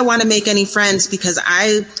 and do I want to make any friends, because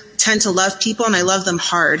I tend to love people and I love them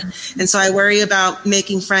hard. And so I worry about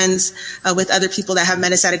making friends with other people that have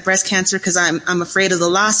metastatic breast cancer, because I'm afraid of the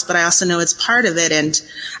loss, but I also know it's part of it. And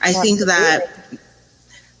I think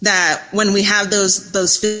that when we have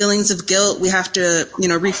those feelings of guilt, we have to, you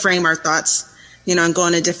know, reframe our thoughts, you know, and go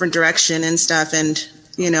in a different direction and stuff. And,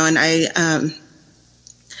 you know, and I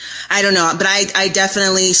don't know, but I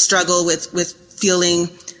definitely struggle with feeling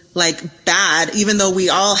like bad, even though we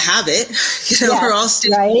all have it, you know, we're all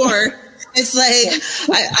stage 4. It's like,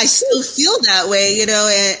 I still feel that way, you know,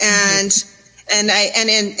 and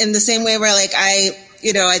in the same way where like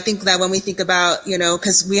you know, I think that when we think about, you know,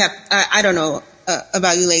 cause we have, I don't know,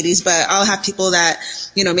 about you ladies, but I'll have people that,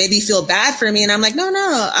 you know, maybe feel bad for me. And I'm like, no,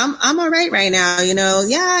 I'm all right now. You know,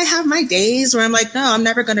 yeah, I have my days where I'm like, no, I'm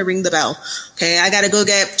never going to ring the bell. Okay. I got to go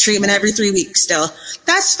get treatment every 3 weeks still.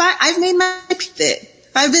 That's fine. I've made my peace with it.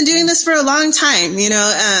 I've been doing this for a long time, you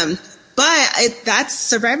know, but that's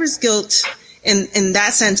survivor's guilt in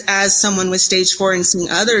that sense, as someone with stage 4 and seeing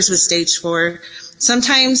others with stage 4.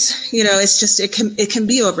 Sometimes, you know, it's just, it can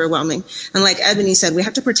be overwhelming. And like Ebony said, we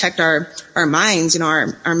have to protect our minds, you know,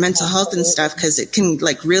 our mental health and stuff, because it can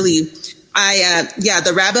like really,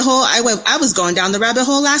 the rabbit hole, I was going down the rabbit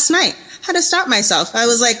hole last night. I had to stop myself. I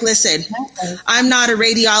was like, listen, I'm not a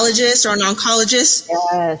radiologist or an oncologist.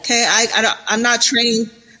 Yes. Okay. I'm not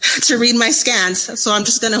trained to read my scans, so I'm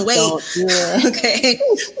just going to wait. Okay.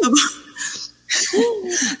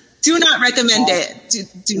 Do not recommend it.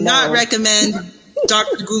 Do not recommend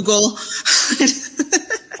Dr. Google.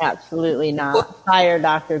 Absolutely not. Fire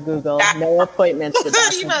Dr. Google. No appointments with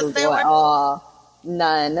Dr. Google at all.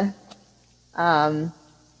 None.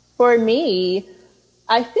 For me,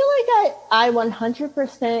 I feel like I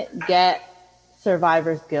 100% get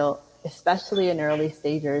survivor's guilt, especially in early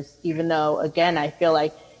stages, even though, again, I feel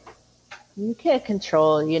like you can't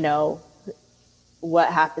control, what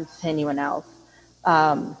happens to anyone else.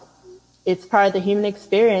 It's part of the human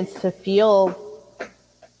experience to feel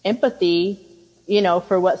empathy,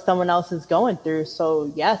 for what someone else is going through.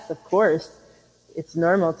 So yes, of course, it's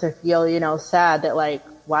normal to feel, sad that like,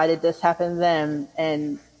 why did this happen to them?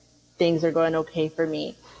 And things are going okay for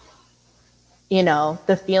me.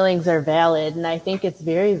 The feelings are valid, and I think it's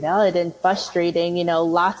very valid and frustrating.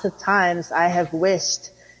 Lots of times I have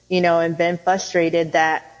wished, and been frustrated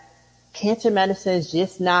that cancer medicine is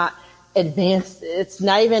just not advanced. It's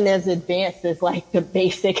not even as advanced as like the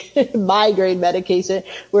basic migraine medication,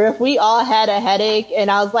 where if we all had a headache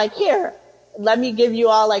and I was like, here, let me give you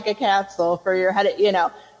all like a capsule for your headache,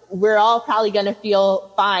 we're all probably going to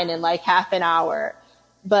feel fine in like half an hour.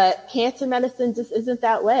 But cancer medicine just isn't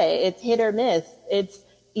that way. It's hit or miss. It's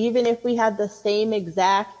even if we have the same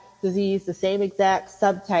exact disease, the same exact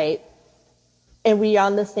subtype, and we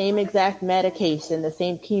on the same exact medication, the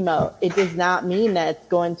same chemo, it does not mean that it's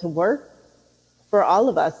going to work for all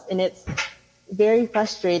of us. And it's very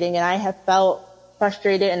frustrating. And I have felt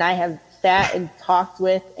frustrated, and I have sat and talked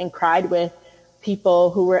with and cried with people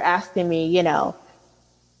who were asking me,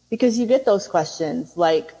 because you get those questions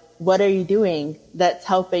like, what are you doing that's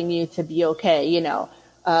helping you to be okay?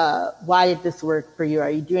 Why did this work for you? Are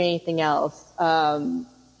you doing anything else? Can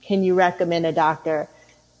you recommend a doctor?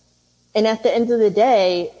 And at the end of the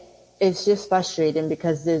day, it's just frustrating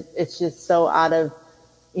because it's just so out of,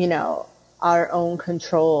 our own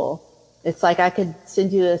control. It's like I could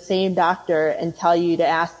send you the same doctor and tell you to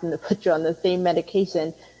ask them to put you on the same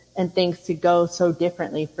medication, and things to go so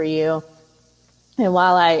differently for you. And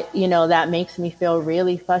while that makes me feel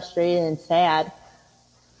really frustrated and sad,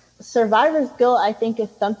 survivor's guilt, I think, is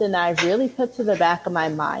something that I've really put to the back of my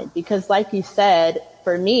mind. Because like you said,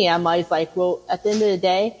 for me, I'm always like, well, at the end of the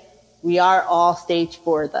day, we are all stage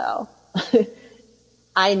 4 though.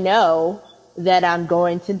 I know that I'm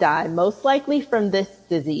going to die, most likely from this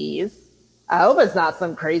disease. I hope it's not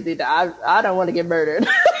some crazy I don't want to get murdered.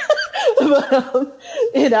 But,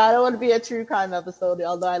 I don't want to be a true crime episode,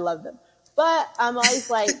 although I love them. But I'm always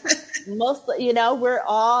like, we're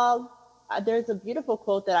all, there's a beautiful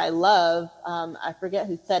quote that I love. I forget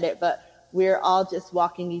who said it, but we're all just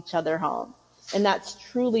walking each other home. And that's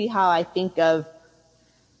truly how I think of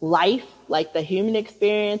life, like the human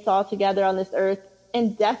experience all together on this earth.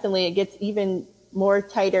 And definitely it gets even more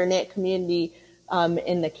tighter knit community,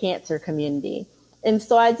 in the cancer community. And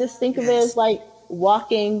so I just think of it as like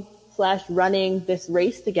walking/running this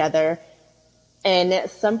race together. And at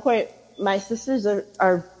some point, my sisters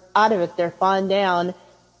are out of it. They're falling down.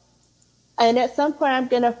 And at some point I'm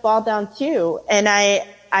going to fall down too. And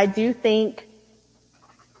I do think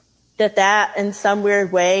that in some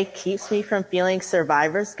weird way keeps me from feeling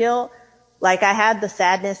survivor's guilt. Like I have the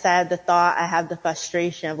sadness, I have the thought, I have the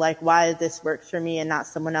frustration of like, why did this work for me and not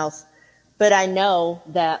someone else? But I know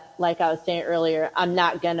that, like I was saying earlier, I'm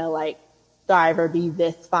not going to like thrive or be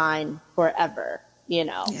this fine forever,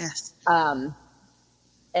 Yes.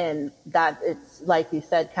 And that it's, like you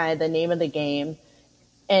said, kind of the name of the game.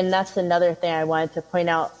 And that's another thing I wanted to point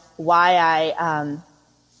out why I'm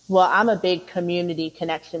a big community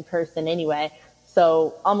connection person anyway.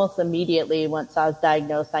 So almost immediately once I was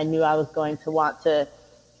diagnosed, I knew I was going to want to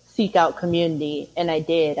seek out community. And I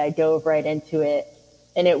did. I dove right into it.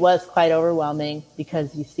 And it was quite overwhelming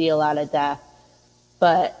because you see a lot of death.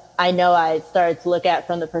 But I know I started to look at it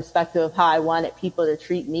from the perspective of how I wanted people to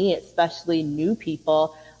treat me, especially new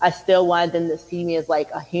people. I still wanted them to see me as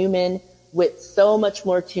like a human with so much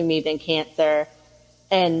more to me than cancer,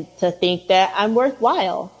 and to think that I'm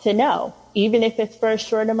worthwhile to know, even if it's for a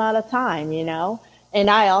short amount of time, And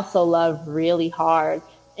I also love really hard.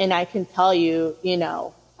 And I can tell you,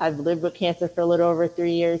 I've lived with cancer for a little over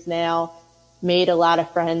 3 years now, made a lot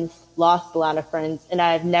of friends, lost a lot of friends, and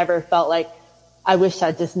I've never felt like I wish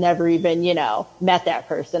I just never even, met that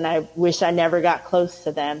person. I wish I never got close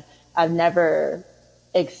to them. I've never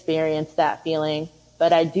experienced that feeling.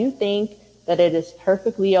 But I do think that it is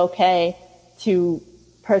perfectly okay to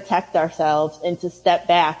protect ourselves and to step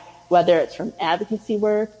back, whether it's from advocacy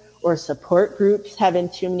work or support groups having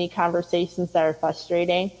too many conversations that are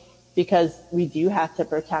frustrating, because we do have to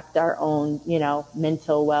protect our own,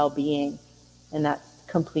 mental well-being, and that's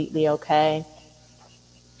completely okay.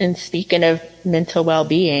 And speaking of mental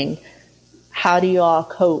well-being, how do you all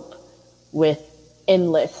cope with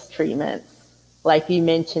endless treatments. Like you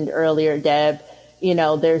mentioned earlier, Deb,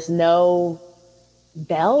 there's no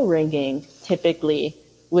bell ringing typically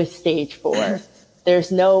with stage 4.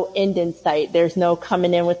 There's no end in sight. There's no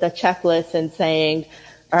coming in with a checklist and saying,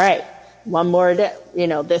 all right, one more,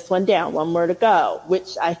 this one down, one more to go,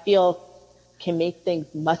 which I feel can make things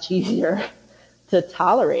much easier to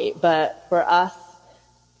tolerate. But for us,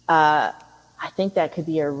 I think that could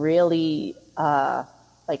be a really,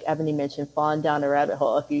 like Ebony mentioned, falling down a rabbit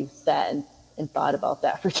hole if you sat and thought about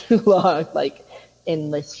that for too long, like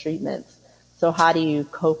endless treatments. So how do you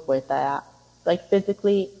cope with that, like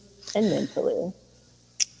physically and mentally?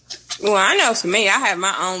 Well, I know for me, I have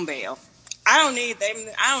my own bell. I don't need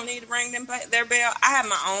to ring them their bell. I have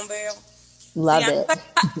my own bell. Love it.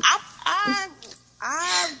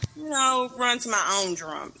 I run to my own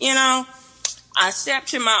drum. I step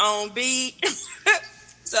to my own beat.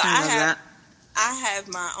 So I have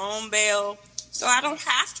my own bell. So I don't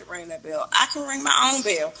have to ring that bell. I can ring my own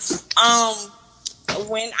bell.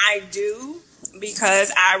 When I do,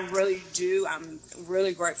 because I really do, I'm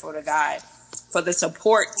really grateful to God for the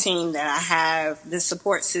support team that I have, the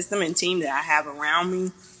support system and team that I have around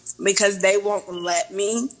me, because they won't let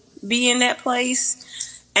me be in that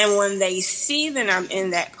place. And when they see that I'm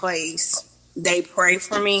in that place, they pray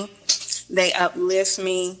for me. They uplift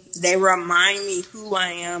me. They remind me who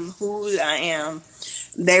I am, whose I am.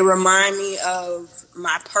 They remind me of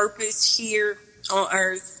my purpose here on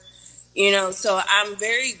earth. So I'm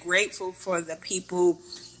very grateful for the people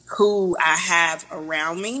who I have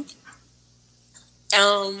around me.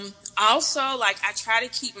 Also, like, I try to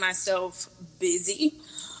keep myself busy.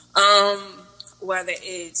 Whether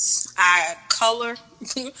it's I color,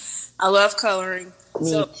 I love coloring.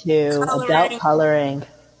 Me too. Adult coloring.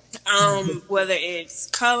 Whether it's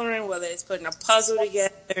coloring, whether it's putting a puzzle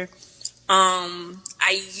together.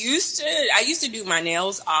 I used to do my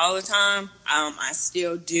nails all the time. I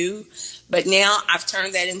still do, but now I've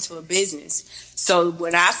turned that into a business. So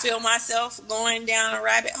when I feel myself going down a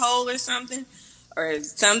rabbit hole or something,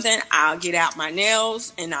 I'll get out my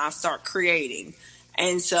nails and I'll start creating.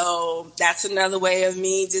 And so that's another way of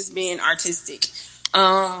me just being artistic.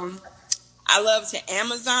 I love to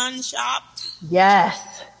Amazon shop. Yes.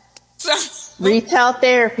 Retail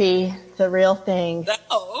therapy, it's a real thing.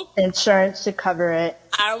 So, insurance should cover it.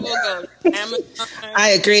 I will go to Amazon. I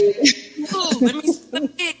agree. Ooh, let me see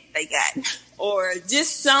what they got. Or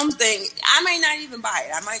just something. I may not even buy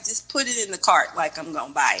it. I might just put it in the cart like I'm going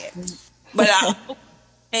to buy it. But I'll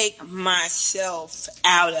take myself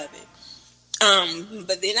out of it.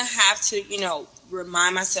 But then I have to,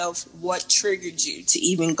 remind myself what triggered you to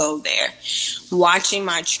even go there. Watching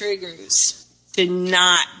my triggers to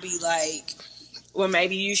not be like, well,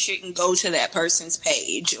 maybe you shouldn't go to that person's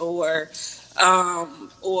page or go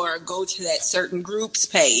to that certain group's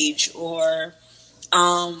page or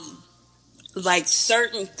like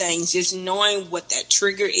certain things, just knowing what that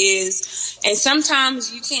trigger is. And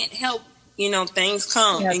sometimes you can't help, things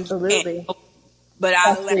come. Absolutely. But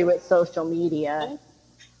especially with social media.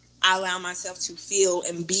 I allow myself to feel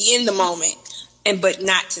and be in the moment, but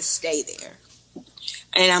not to stay there.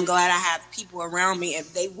 And I'm glad I have people around me.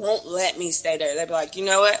 If they won't let me stay there, they'll be like, you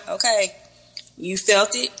know what? Okay, you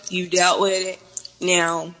felt it. You dealt with it.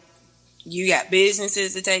 Now, you got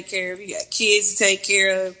businesses to take care of. You got kids to take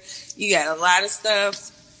care of. You got a lot of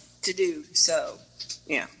stuff to do. So,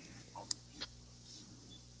 yeah.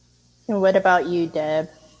 And what about you, Deb?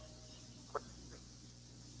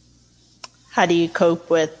 How do you cope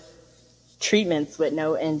with treatments with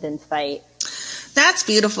no end in sight? That's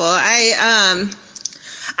beautiful. I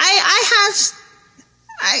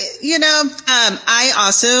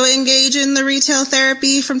also engage in the retail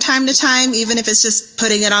therapy from time to time, even if it's just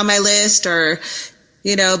putting it on my list or,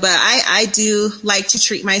 but I do like to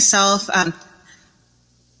treat myself,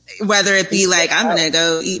 whether it be like, I'm going to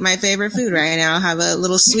go eat my favorite food right now, have a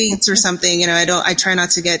little sweets or something. I try not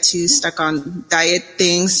to get too stuck on diet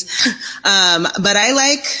things. But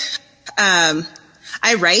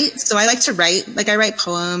I write, so I like to write, like I write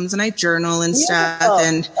poems and I journal and stuff.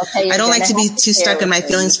 And I don't like to be too stuck in my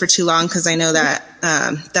feelings for too long because I know that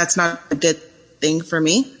that's not a good thing for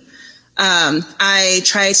me. I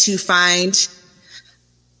try to find,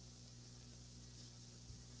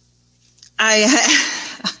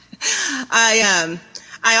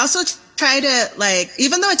 I also try to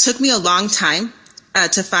even though it took me a long time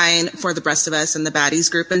to find For the Breast of Us and the Baddies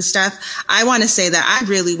group and stuff, I want to say that I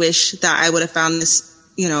really wish that I would have found this,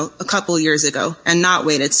 a couple years ago and not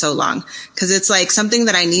waited so long. Cause it's like something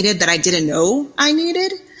that I needed that I didn't know I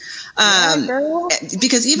needed.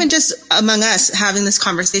 Because even just among us having this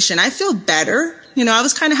conversation, I feel better. I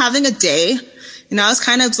was kind of having a day, I was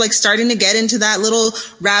kind of like starting to get into that little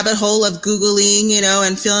rabbit hole of Googling,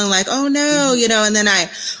 and feeling like, oh no, and then I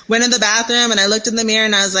went in the bathroom and I looked in the mirror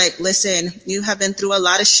and I was like, listen, you have been through a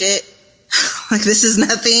lot of shit. Like, this is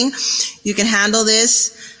nothing. You can handle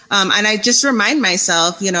this. And I just remind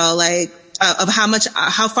myself, of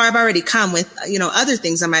how far I've already come with, other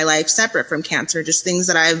things in my life separate from cancer, just things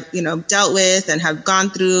that I've, dealt with and have gone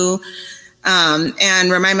through.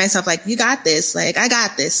 And remind myself, like, you got this, like, I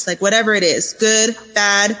got this, like, whatever it is, good,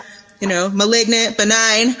 bad, malignant,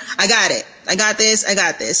 benign, I got it. I got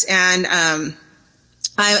this. And,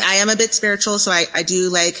 I am a bit spiritual, so I do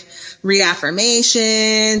like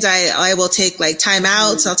reaffirmations. I will take like time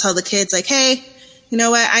outs. I'll tell the kids like, hey, you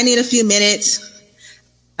know what? I need a few minutes.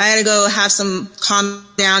 I gotta go have some calm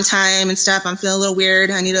down time and stuff. I'm feeling a little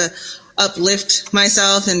weird. I need to uplift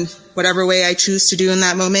myself in whatever way I choose to do in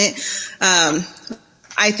that moment.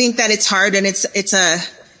 I think that it's hard, and it's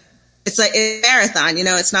like a marathon,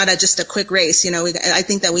 it's not just a quick race. I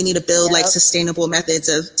think that we need to build like sustainable methods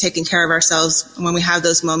of taking care of ourselves when we have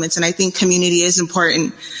those moments. And I think community is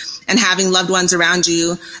important, and having loved ones around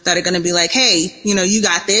you that are going to be like, hey, you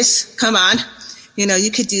got this. Come on.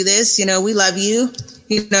 You could do this. We love you,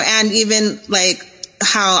 and even like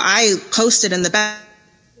how I posted in the back,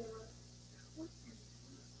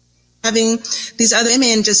 having these other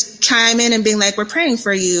women just chime in and being like, we're praying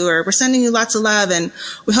for you, or we're sending you lots of love, and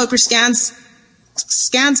we hope your scans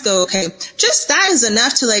go okay. Just that is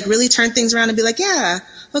enough to like really turn things around and be like, yeah,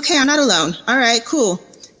 okay, I'm not alone. All right, cool.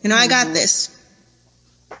 I got this.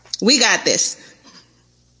 We got this.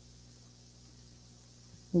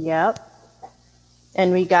 Yep.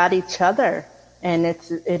 And we got each other. And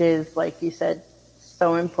it is, like you said,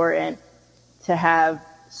 so important to have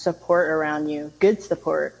support around you, good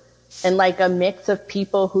support. And like a mix of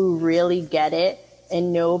people who really get it,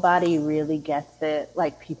 and nobody really gets it,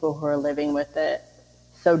 like people who are living with it.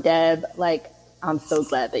 So Deb, like, I'm so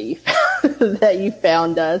glad that you that you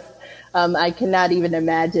found us. I cannot even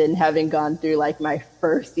imagine having gone through like my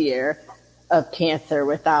first year of cancer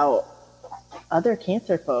without other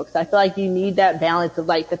cancer folks. I feel like you need that balance of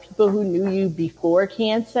like the people who knew you before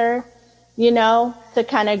cancer, to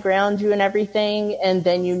kind of ground you and everything. And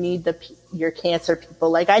then you need your cancer people.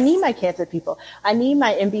 Like, I need my cancer people. I need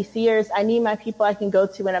my MBCers. I need my people I can go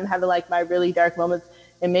to when I'm having like my really dark moments.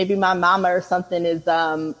 And maybe my mama or something is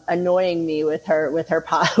annoying me with her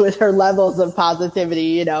levels of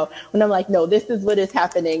positivity, when I'm like, no, this is what is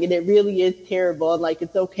happening, and it really is terrible, and like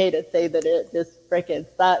it's okay to say that it just freaking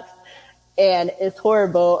sucks and it's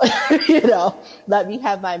horrible. Let me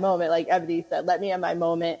have my moment. Like Ebony said, let me have my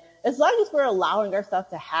moment. As long as we're allowing ourselves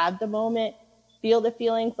to have the moment, feel the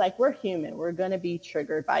feelings, like we're human, we're going to be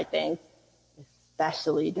triggered by things,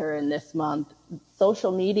 especially during this month.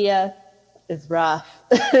 Social media is rough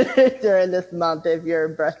during this month if you're a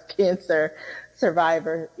breast cancer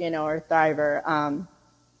survivor, or thriver.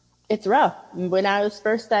 It's rough. When I was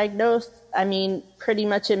first diagnosed, pretty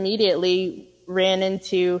much immediately ran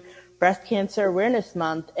into Breast Cancer Awareness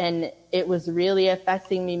Month, and it was really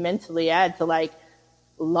affecting me mentally. I had to like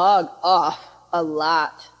log off a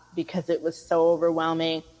lot because it was so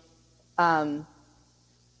overwhelming. I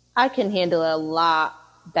can handle it a lot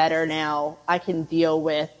better now. I can deal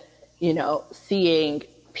with seeing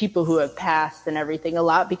people who have passed and everything a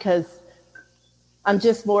lot because I'm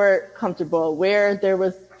just more comfortable. Where there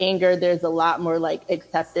was anger, there's a lot more like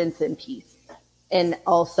acceptance and peace. And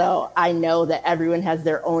also I know that everyone has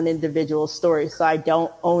their own individual story, so I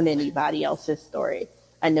don't own anybody else's story.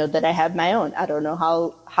 I know that I have my own. I don't know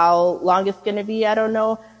how long it's going to be. I don't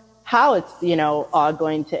know how it's, all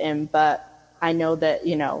going to end, but I know that,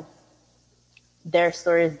 their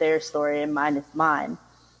story is their story and mine is mine.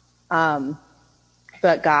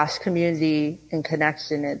 But gosh, community and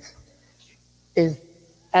connection is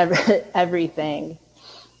everything.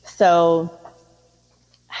 So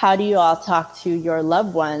how do you all talk to your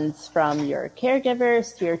loved ones, from your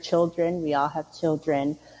caregivers to your children? We all have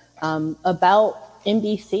children, about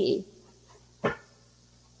MBC.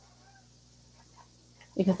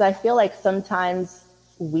 Because I feel like sometimes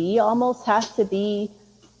we almost have to be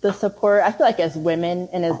the support. I feel like as women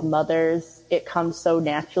and as mothers, it comes so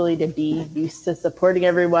naturally to be used to supporting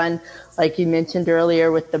everyone. Like you mentioned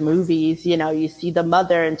earlier with the movies, you see the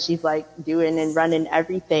mother and she's like doing and running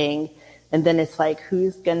everything. And then it's like,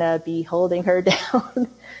 who's gonna be holding her down?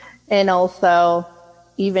 And also,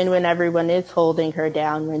 even when everyone is holding her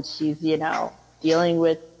down, when she's, dealing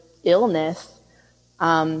with illness,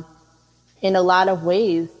 in a lot of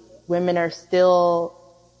ways, women are still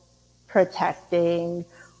protecting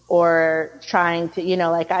or trying to,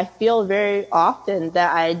 I feel very often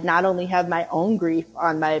that I not only have my own grief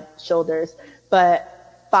on my shoulders,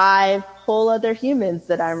 but 5 whole other humans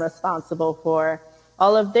that I'm responsible for,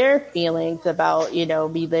 all of their feelings about, you know,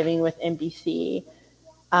 me living with MBC.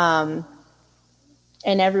 And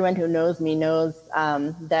everyone who knows me knows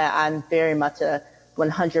that I'm very much a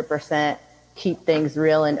 100% keep things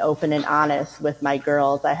real and open and honest with my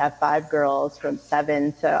girls. I have 5 girls from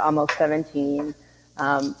 7 to almost 17.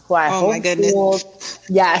 Who I oh my goodness.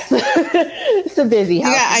 Yes. It's a busy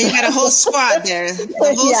house. You got a whole squad there.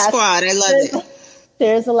 The whole Yes. squad. I love it.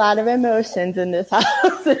 There's a lot of emotions in this house.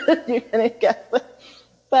 You're gonna guess it.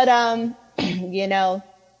 But you know,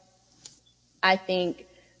 I think,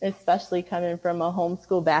 especially coming from a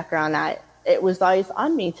homeschool background, it was always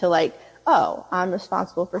on me to like, oh, I'm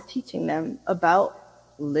responsible for teaching them about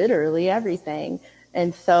literally everything.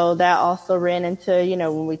 And so that also ran into, you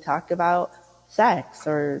know, when we talked about sex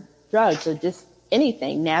or drugs or just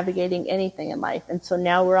anything, navigating anything in life. And so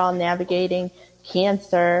now we're all navigating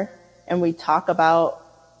cancer, and we talk about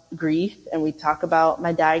grief, and we talk about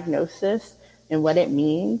my diagnosis and what it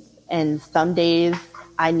means. And some days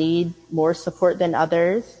I need more support than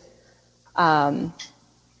others. And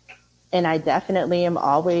I definitely am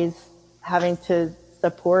always having to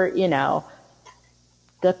support, you know,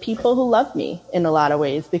 the people who love me in a lot of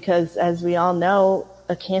ways, because as we all know,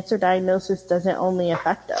 a cancer diagnosis doesn't only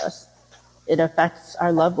affect us, it affects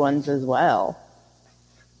our loved ones as well.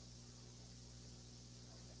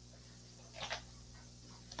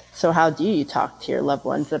 So how do you talk to your loved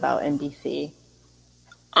ones about MBC?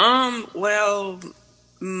 Well,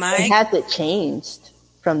 Has it changed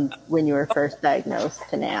from when you were first diagnosed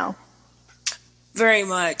to now? Very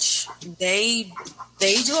much. They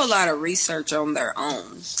do a lot of research on their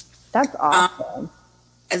own. That's awesome.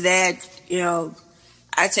 That, you know,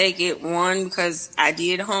 I take it, one, because I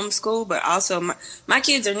did homeschool, but also my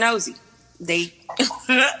kids are nosy. They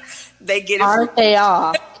they get it. Aren't they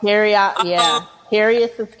all? Carry out, yeah.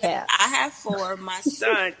 Curious as cats. I have 4. My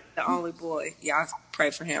son, the only boy. Y'all pray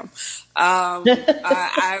for him.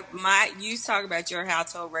 You talk about your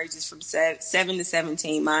household ranges from 7 to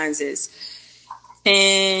 17. Mine's is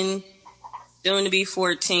 10, soon to be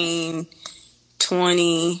 14,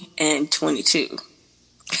 20, and 22.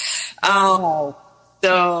 Wow.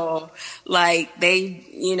 So, like, they've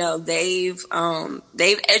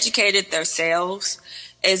educated themselves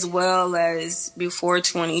as well as before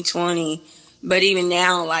 2020. But even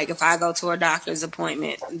now, like, if I go to a doctor's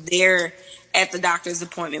appointment, they're at the doctor's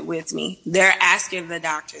appointment with me. They're asking the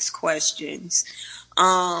doctors questions.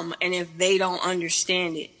 And if they don't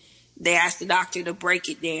understand it, they ask the doctor to break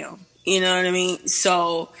it down. You know what I mean?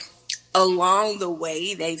 So along the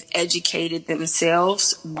way, they've educated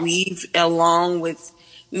themselves. Along with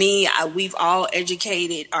me, we've all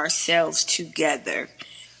educated ourselves together.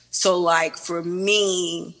 So, like, for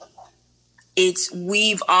me,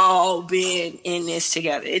 we've all been in this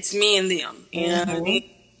together. It's me and them, you know what I mean?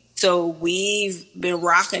 So we've been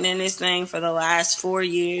rocking in this thing for the last 4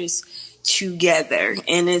 years together.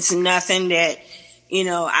 And it's nothing that, you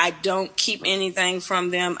know, I don't keep anything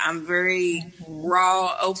from them. I'm very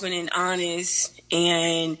raw, open, and honest.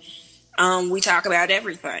 And we talk about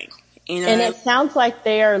everything, you know? And it sounds like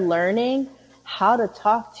they are learning how to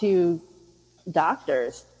talk to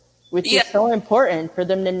doctors, which is so important for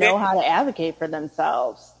them to know how to advocate for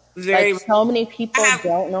themselves. Like, so many people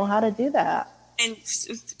don't know how to do that. And,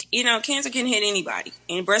 you know, cancer can hit anybody,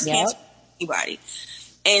 and breast cancer anybody.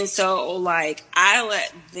 And so, like, I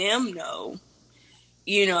let them know,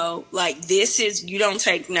 you know, like, you don't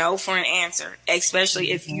take no for an answer,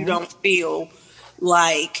 especially if you don't feel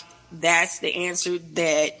like that's the answer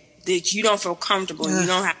that you don't feel comfortable. You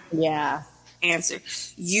don't have to answer.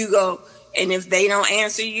 You go, and if they don't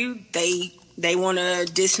answer you, they want to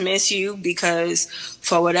dismiss you because,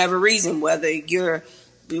 for whatever reason,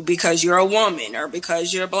 because you're a woman or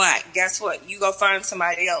because you're black, guess what? You go find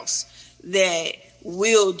somebody else that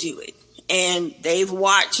will do it. And they've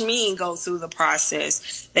watched me go through the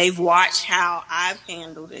process. They've watched how I've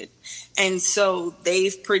handled it. And so they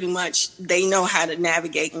know how to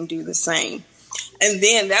navigate and do the same. And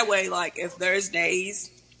then that way, like, if there's days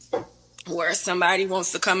where somebody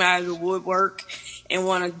wants to come out of the woodwork and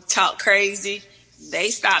want to talk crazy,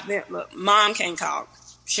 they stop them. Look, mom can't talk.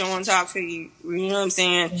 She don't want to talk for you. You know what I'm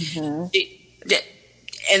saying?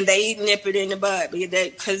 And they nip it in the bud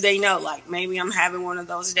because they know, like, maybe I'm having one of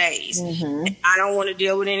those days. I don't want to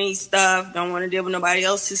deal with any stuff. Don't want to deal with nobody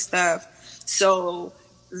else's stuff. So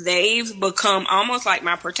they've become almost like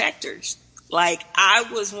my protectors. Like, I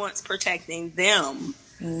was once protecting them.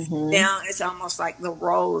 Now it's almost like the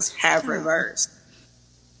roles have reversed.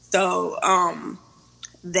 So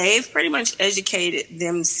they've pretty much educated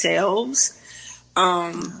themselves.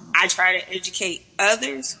 I try to educate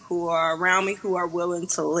others who are around me who are willing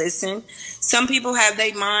to listen. Some people have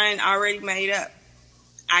their mind already made up.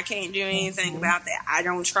 I can't do anything about that. I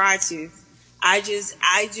don't try to. I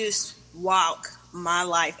just walk my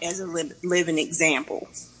life as a living example.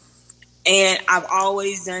 And I've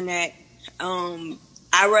always done that.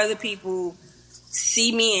 I rather people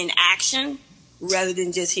see me in action rather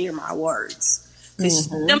than just hear my words. Because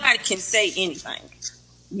somebody can say anything.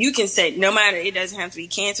 You can say, no matter, it doesn't have to be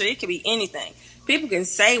cancer, it could be anything. People can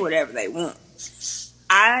say whatever they want.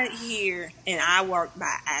 I hear and I work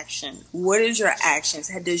by action. What is your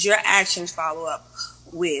actions? Does your actions follow up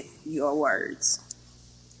with your words?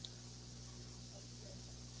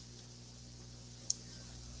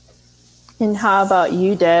 And how about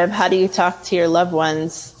you, Deb? How do you talk to your loved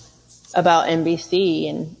ones about MBC,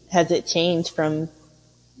 and has it changed from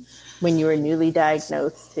when you were newly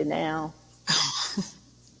diagnosed to now?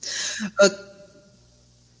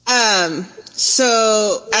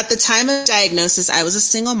 So at the time of diagnosis, I was a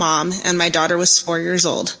single mom and my daughter was 4 years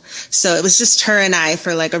old. So it was just her and I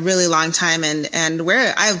for like a really long time. And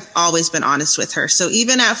where I've always been honest with her. So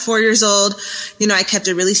even at 4 years old, I kept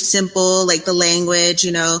it really simple, like the language,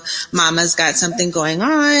 mama's got something going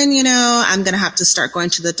on, I'm going to have to start going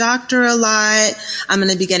to the doctor a lot. I'm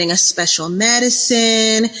going to be getting a special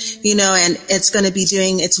medicine, and it's going to be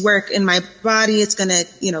doing its work in my body. It's going to,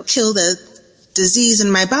 kill the disease in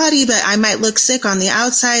my body, but I might look sick on the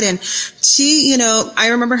outside. And she, I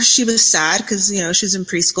remember she was sad because, she was in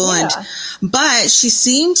preschool but she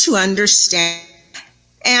seemed to understand.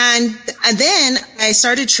 And then I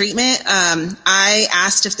started treatment. I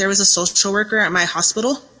asked if there was a social worker at my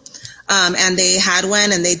hospital. And they had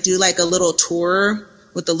one, and they do like a little tour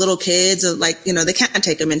with the little kids, like, they can't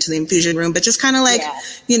take them into the infusion room, but just kind of like,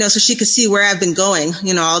 so she could see where I've been going,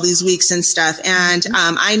 all these weeks and stuff. And,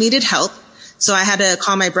 I needed help. So I had to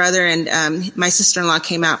call my brother, and my sister-in-law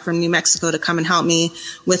came out from New Mexico to come and help me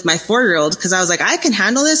with my 4-year-old, because I was like, I can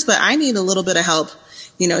handle this, but I need a little bit of help,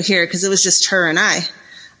 here, because it was just her and I.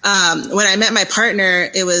 When I met my partner,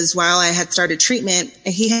 it was while I had started treatment,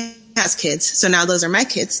 and he has kids. So now those are my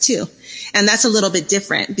kids too. And that's a little bit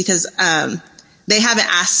different because they haven't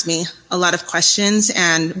asked me a lot of questions,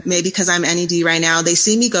 and maybe because I'm NED right now, they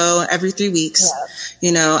see me go every 3 weeks.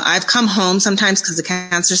 I've come home sometimes because the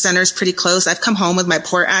cancer center is pretty close. I've come home with my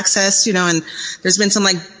port access, and there's been some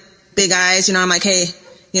like big eyes, I'm like, hey,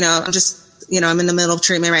 I'm just, I'm in the middle of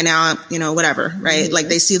treatment right now, whatever, right? Like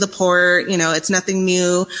they see the port, it's nothing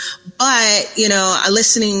new. But,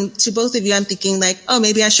 listening to both of you, I'm thinking like, oh,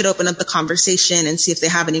 maybe I should open up the conversation and see if they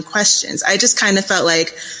have any questions. I just kind of felt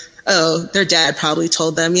like, oh, their dad probably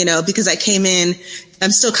told them, because I came in,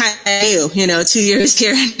 I'm still kind of new, 2 years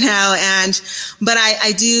here now. But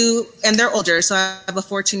I do, and they're older. So I have a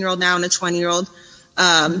 14-year-old now and a 20-year-old.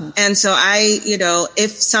 And so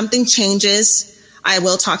if something changes, I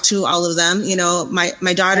will talk to all of them.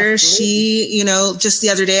 My daughter, she, just the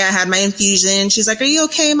other day I had my infusion. She's like, are you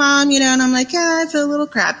okay, Mom? And I'm like, yeah, I feel a little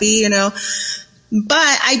crappy,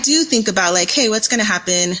 But I do think about like, hey, what's going to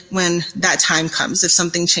happen when that time comes? If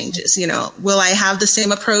something changes, will I have the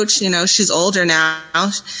same approach? She's older now.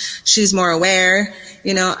 She's more aware,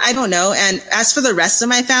 I don't know. And as for the rest of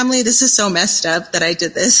my family, this is so messed up that I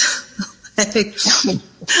did this.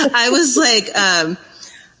 I was like,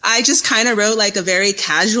 I just kind of wrote like a very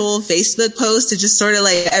casual Facebook post to just sort of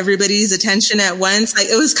like everybody's attention at once. Like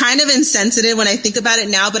it was kind of insensitive when I think about it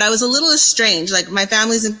now, but I was a little estranged. Like my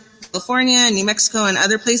family's in California and New Mexico and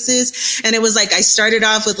other places. And it was like, I started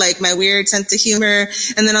off with like my weird sense of humor.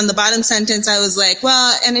 And then on the bottom sentence, I was like,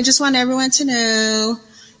 well, and I just want everyone to know,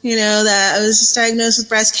 that I was just diagnosed with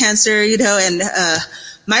breast cancer, and,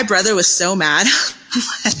 my brother was so mad.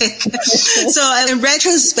 So in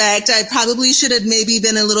retrospect, I probably should have maybe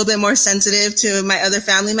been a little bit more sensitive to my other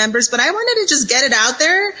family members, but I wanted to just get it out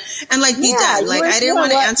there and like be done. Like I didn't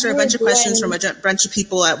want to answer a bunch of questions from a bunch of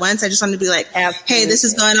people at once. I just wanted to be like, hey, this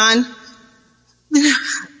is going on.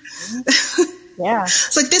 Yeah.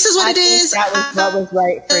 It's like, this is what it is. That was what was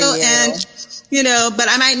right for you. And, but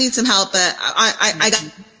I might need some help, but I got,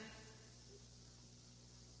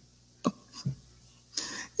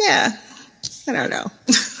 yeah. I don't know.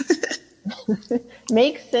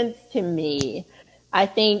 Makes sense to me. I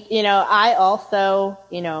think, I also,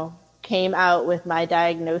 came out with my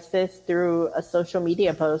diagnosis through a social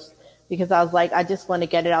media post because I was like, I just want to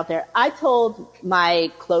get it out there. I told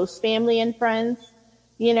my close family and friends,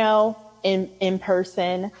 in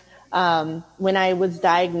person. When I was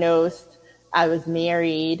diagnosed, I was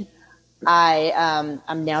married.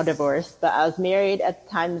 I'm now divorced, but I was married at the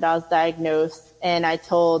time that I was diagnosed. And I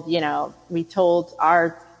told, we told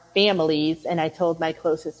our families and I told my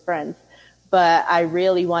closest friends. But I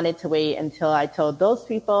really wanted to wait until I told those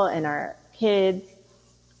people and our kids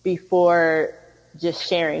before just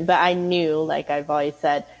sharing. But I knew, like I've always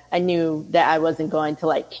said, I knew that I wasn't going to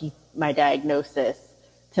like keep my diagnosis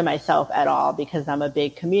to myself at all, because I'm a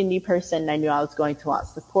big community person. I knew I was going to want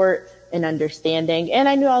support and understanding, and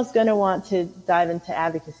I knew I was going to want to dive into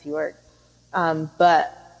advocacy work.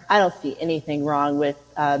 But I don't see anything wrong with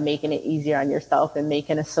making it easier on yourself and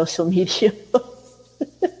making a social media post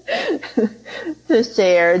to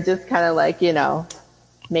share. Just kind of like, you know,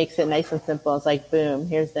 makes it nice and simple. It's like, boom,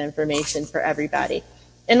 here's the information for everybody.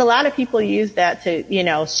 And a lot of people use that to, you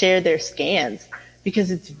know, share their scans,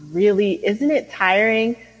 because it's really, isn't it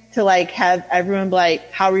tiring to like have everyone be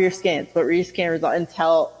like, how were your scans? What were your scan results? And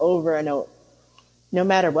tell over and over. No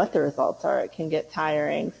matter what the results are, it can get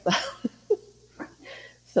tiring. So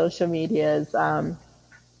social media is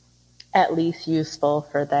at least useful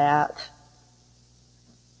for that.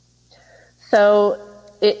 So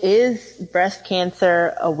it is Breast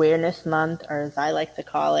Cancer Awareness Month, or as I like to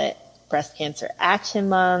call it, Breast Cancer Action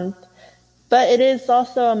Month. But it is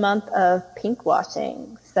also a month of pink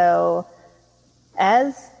washing. So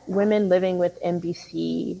as women living with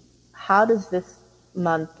MBC, how does this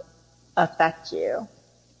month affect you?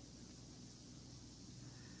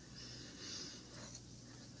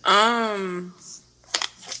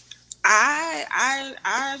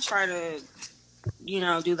 I try to, you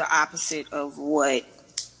know, do the opposite of what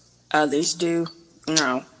others do, you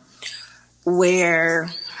know, where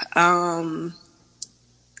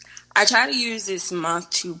I try to use this month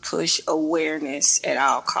to push awareness at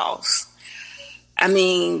all costs. I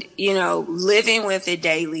mean, you know, living with it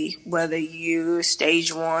daily, whether you're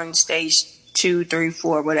stage 1, stage 2, 3,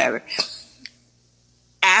 4, whatever.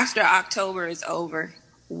 After October is over,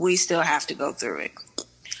 we still have to go through it.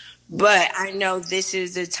 But I know this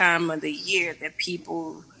is the time of the year that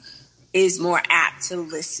people is more apt to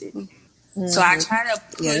listen. Mm-hmm. So I try to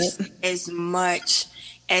push as much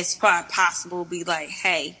as possible, be like,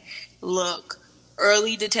 hey, look,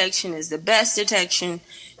 early detection is the best detection.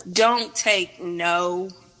 Don't take no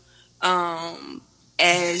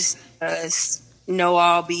as no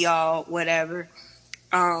all be all, whatever.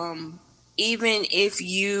 Even if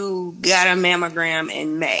you got a mammogram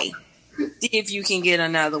in May, see if you can get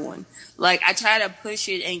another one. Like, I try to push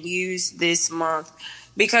it and use this month,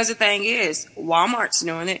 because the thing is, Walmart's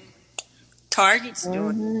doing it, Target's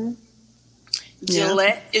doing it,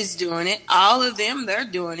 Gillette is doing it, all of them, they're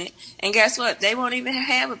doing it. And guess what? They won't even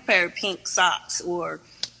have a pair of pink socks or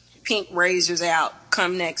pink razors out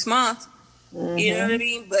come next month. You know what I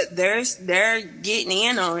mean? But they're getting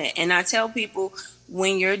in on it. And I tell people,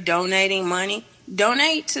 when you're donating money,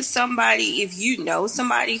 donate to somebody. If you know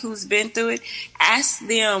somebody who's been through it, ask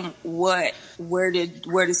them where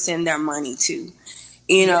to send their money to.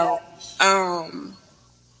 You know,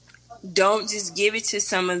 don't just give it to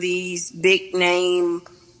some of these big name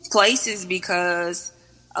places, because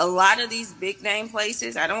a lot of these big name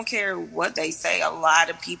places, I don't care what they say, a lot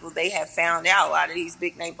of people, they have found out a lot of these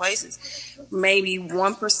big name places, maybe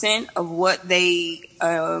 1% of what they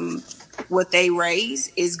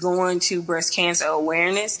raise is going to breast cancer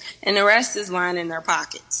awareness, and the rest is lying in their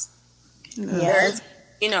pockets.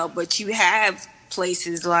 You know, but you have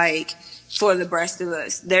places like For the Breast of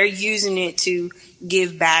Us. They're using it to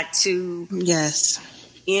give back to,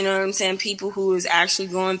 you know what I'm saying, people who is actually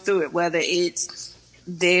going through it, whether it's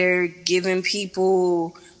they're giving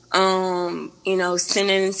people, you know,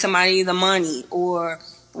 sending somebody the money, or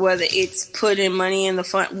whether it's putting money in the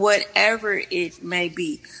fund, whatever it may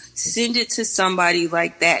be. Send it to somebody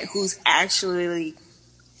like that who's actually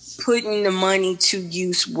putting the money to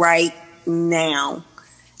use right now,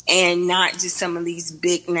 and not just some of these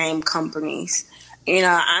big name companies. You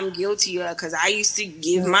know, I'm guilty of, because I used to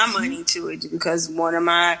give my money to it, because one of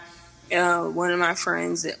my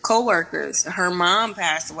friends, coworkers, her mom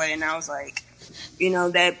passed away, and I was like, you know,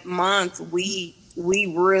 that month we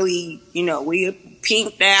really, you know, we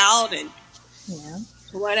pinked out and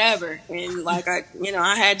whatever, and like I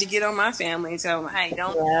had to get on my family and tell them, hey,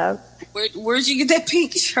 don't. Where'd you get that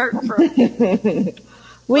pink shirt from?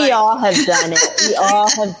 We all have done it. We all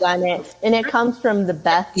have done it, and it comes from the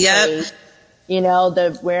best place. You know,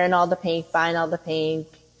 the wearing all the pink, buying all the pink.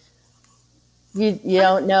 You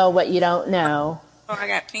don't know what you don't know. Oh, I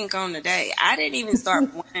got pink on today. I didn't even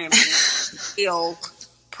start wearing pink until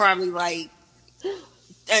probably like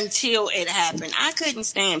until it happened. I couldn't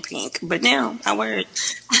stand pink, but now I wear it.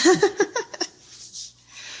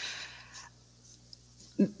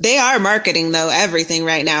 They are marketing, though, everything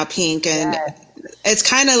right now, pink. And it's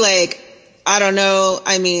kind of like, I don't know.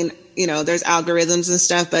 I mean, there's algorithms and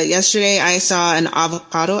stuff, but yesterday I saw an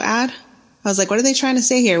avocado ad. I was like, what are they trying to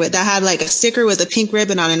say here? That had like a sticker with a pink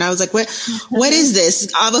ribbon on it. And I was like, what is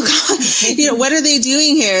this avocado? What are they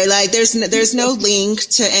doing here? Like, there's no link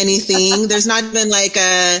to anything. There's not even like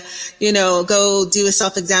go do a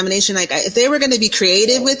self-examination. Like, if they were going to be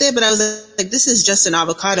creative with it, but I was like, this is just an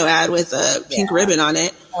avocado ad with a pink ribbon on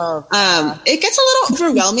it. It gets a little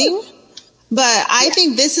overwhelming. But I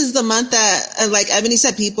think this is the month that, like Ebony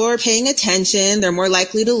said, people are paying attention. They're more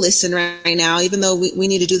likely to listen right now, even though we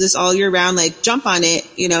need to do this all year round. Like, jump on it.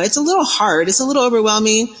 It's a little hard. It's a little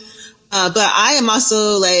overwhelming. But I am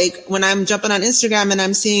also like, when I'm jumping on Instagram and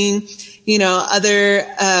I'm seeing, other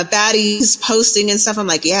baddies posting and stuff, I'm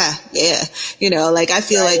like, yeah. Like, I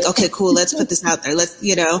feel like, okay, cool. Let's put this out there.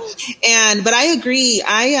 But I agree.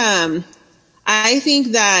 I think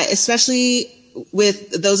that especially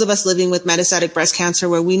with those of us living with metastatic breast cancer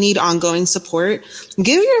where we need ongoing support,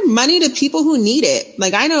 give your money to people who need it.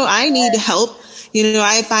 Like, I know I need help.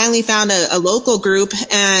 I finally found a local group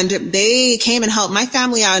and they came and helped my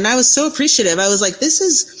family out. And I was so appreciative. I was like, this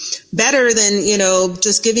is better than,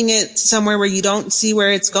 just giving it somewhere where you don't see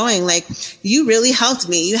where it's going. Like, you really helped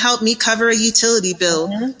me. You helped me cover a utility bill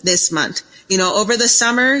this month, over the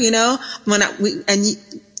summer,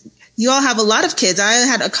 you all have a lot of kids. I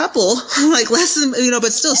had a couple, like less than,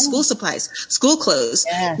 but still school supplies, school clothes,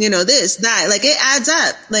 this, that, like it adds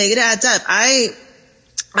up.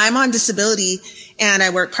 I'm on disability and I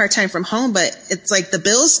work part-time from home, but it's like the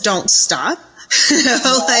bills don't stop.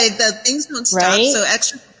 Like the things don't stop. Right? So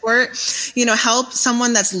extra support, help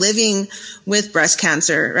someone that's living with breast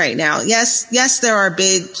cancer right now. Yes, there are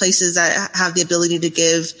big places that have the ability to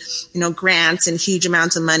give, grants and huge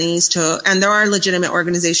amounts of monies and there are legitimate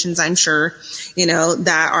organizations, I'm sure,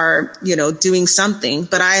 that are, doing something.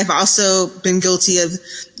 But I have also been guilty of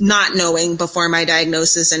not knowing before my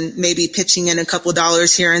diagnosis and maybe pitching in a couple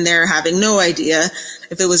dollars here and there, having no idea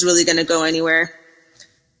if it was really going to go anywhere.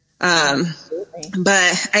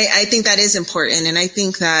 But I think that is important. And I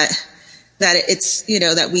think that it's,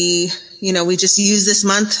 that we just use this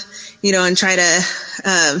month, and try to,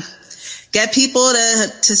 get people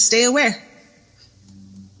to stay aware.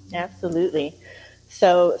 Absolutely.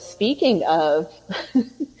 So speaking of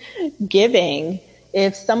giving,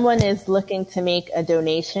 if someone is looking to make a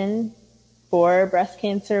donation for Breast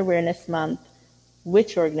Cancer Awareness Month,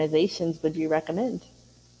 which organizations would you recommend?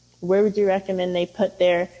 Where would you recommend they put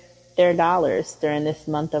their dollars during this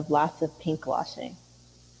month of lots of pink washing?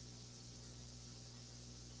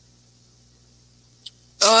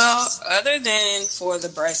 Well, other than For the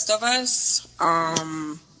Breast of Us,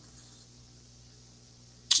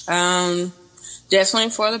 definitely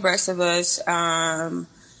For the Breast of Us.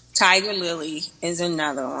 Tiger Lily is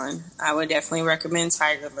another one. I would definitely recommend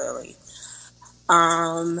Tiger Lily.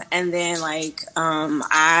 And then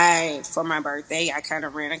for my birthday, I kind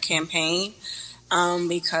of ran a campaign,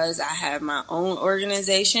 because I have my own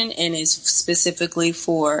organization and it's specifically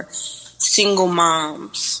for single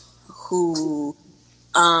moms who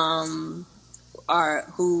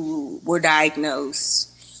were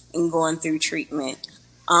diagnosed and going through treatment.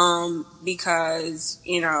 Because,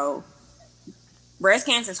 breast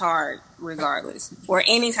cancer is hard regardless, or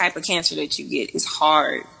any type of cancer that you get is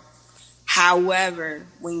hard. However,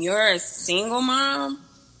 when you're a single mom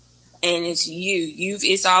and it's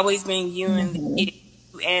it's always been you and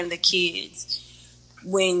the kids.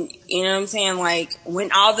 When, you know what I'm saying? Like,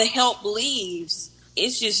 when all the help leaves,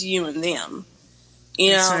 it's just you and them.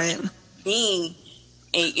 That's right. Me,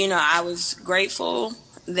 and, I was grateful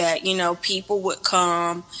that, people would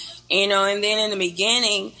come, and then in the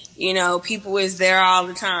beginning, people was there all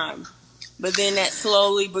the time. But then that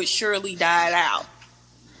slowly but surely died out.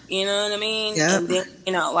 You know what I mean? Yep. And then,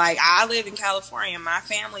 I live in California. My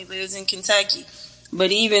family lives in Kentucky.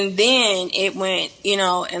 But even then it went,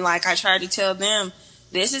 and I tried to tell them,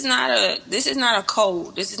 this is not a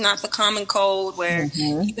cold. This is not the common cold where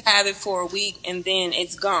you have it for a week and then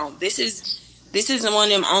it's gone. This is one of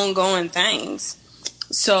them ongoing things.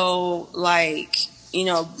 So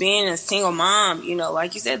being a single mom,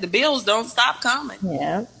 like you said, the bills don't stop coming.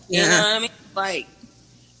 Yeah. You know what I mean?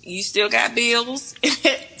 You still got bills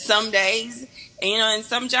some days, and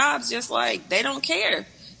some jobs just they don't care.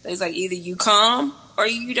 It's either you come or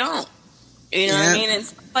you don't. You know what I mean? And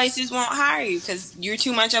some places won't hire you because you're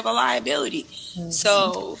too much of a liability.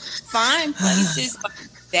 So find places like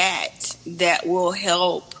that will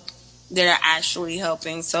help, that are actually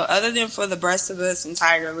helping. So other than For the Breast of Us and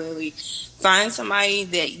Tiger Lily, find somebody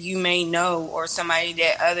that you may know, or somebody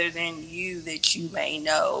that other than you that you may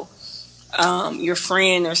know. Your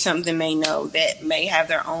friend or something may know that may have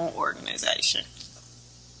their own organization.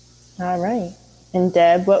 All right. And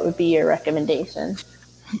Deb, what would be your recommendation?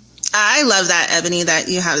 I love that, Ebony, that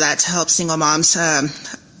you have that to help single moms.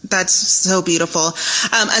 That's so beautiful.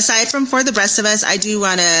 Aside from For the Breast of Us, I do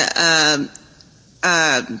want to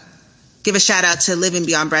give a shout out to Living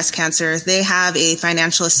Beyond Breast Cancer. They have a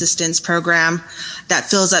financial assistance program that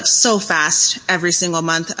fills up so fast every single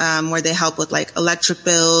month, where they help with like electric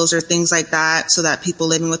bills or things like that, so that people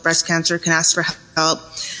living with breast cancer can ask for help.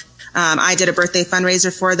 I did a birthday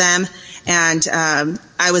fundraiser for them, and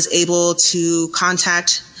I was able to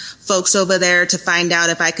contact folks over there to find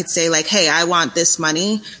out if I could say like, hey, I want this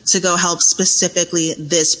money to go help specifically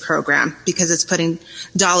this program, because it's putting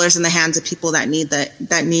dollars in the hands of people that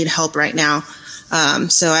need help right now.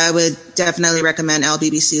 So I would definitely recommend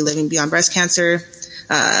LBBC, Living Beyond Breast Cancer,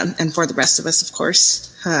 and For the Breast of Us, of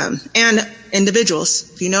course. And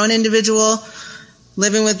individuals. If you know an individual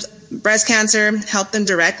living with breast cancer, help them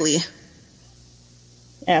directly.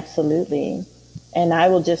 Absolutely. And I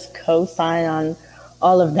will just co-sign on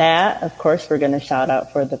all of that. Of course, we're going to shout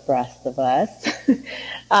out For the Breast of Us.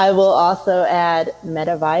 I will also add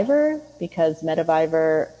Mediviver, because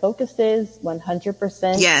Mediviver focuses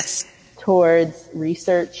 100% towards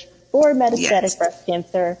research for metastatic breast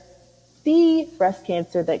cancer, the breast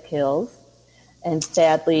cancer that kills, and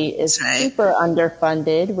sadly is super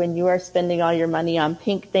underfunded. When you are spending all your money on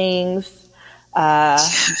pink things,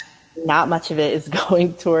 not much of it is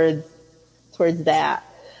going towards that.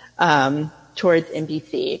 Towards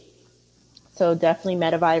MBC. So definitely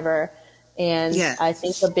Mediviver. And I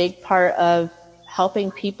think a big part of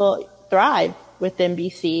helping people thrive with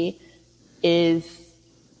MBC is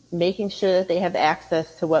making sure that they have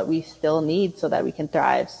access to what we still need so that we can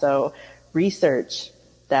thrive. So research,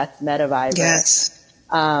 that's Mediviver. Yes.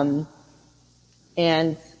 And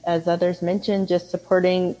as others mentioned, just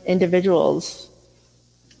supporting individuals.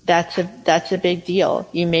 That's a big deal.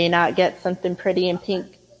 You may not get something pretty in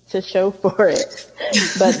pink to show for it,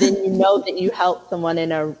 but then you know that you help someone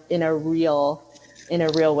in a real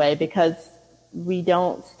way, because we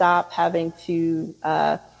don't stop having to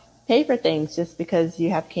pay for things just because you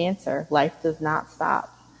have cancer. Life does not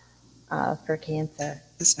stop for cancer.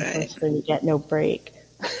 That's right. Unfortunately, you get no break.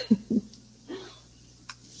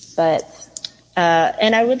 But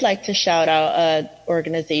and I would like to shout out an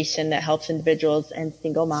organization that helps individuals and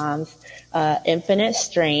single moms, Infinite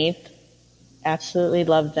Strength. Absolutely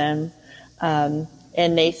love them. And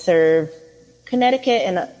they serve Connecticut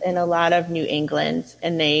and a lot of New England,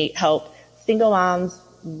 and they help single moms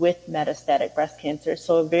with metastatic breast cancer.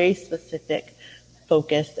 So a very specific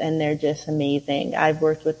focus, and they're just amazing. I've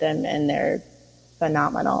worked with them and they're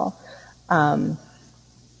phenomenal.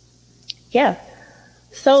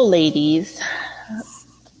 So ladies,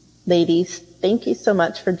 thank you so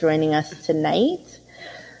much for joining us tonight.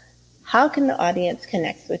 How can the audience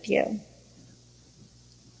connect with you?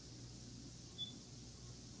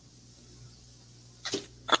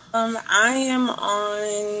 I am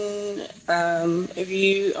on, if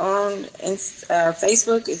you on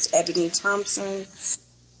Facebook, it's Ebony Thompson.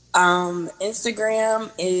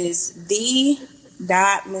 Instagram is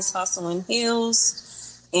the.Miss Hustle and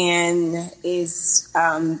Heels, and is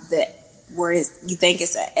where you think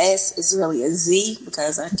it's a S, it's really a Z,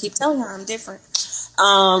 because I keep telling her I'm different.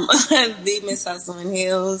 The Miss Hustle and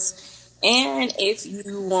Heels. And if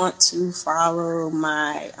you want to follow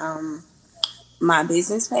my my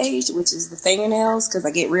business page, which is the fingernails, because I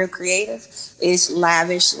get real creative, is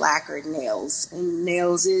Lavish Lacquered Nails, and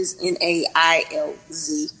nails is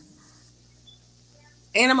Nailz.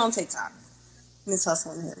 And I'm on TikTok, Miss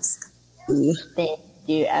Hustle and Heels. Thank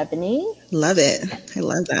you, Ebony. Love it. I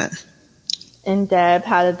love that. And Deb,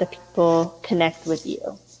 how did the people connect with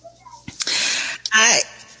you? I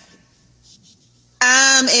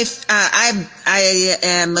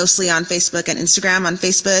am mostly on Facebook and Instagram. On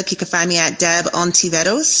Facebook, you can find me at Deb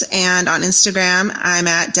Ontiveros, and on Instagram, I'm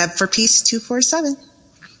at Deb for Peace 247.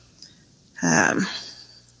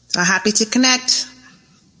 So happy to connect.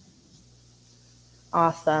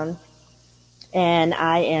 Awesome. And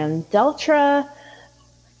I am Deltra,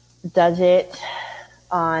 does it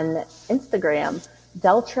on Instagram,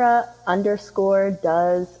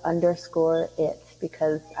 Deltra_does_it,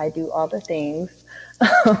 because I do all the things.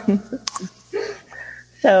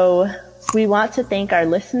 So we want to thank our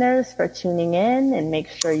listeners for tuning in, and make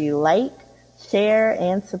sure you like, share,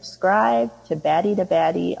 and subscribe to Baddie to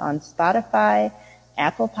Baddie on Spotify,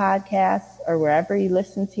 Apple Podcasts, or wherever you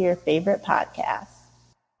listen to your favorite podcasts.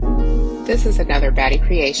 This is another Baddie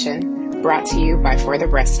creation brought to you by For the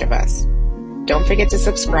Breast of Us. Don't forget to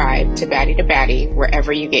subscribe to Baddie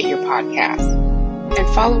wherever you get your podcasts. And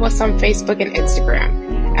follow us on Facebook and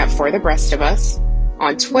Instagram at For the Breast of Us,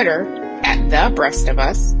 on Twitter at The Breast of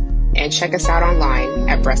Us, and check us out online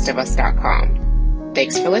at breastofus.com.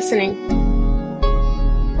 Thanks for listening.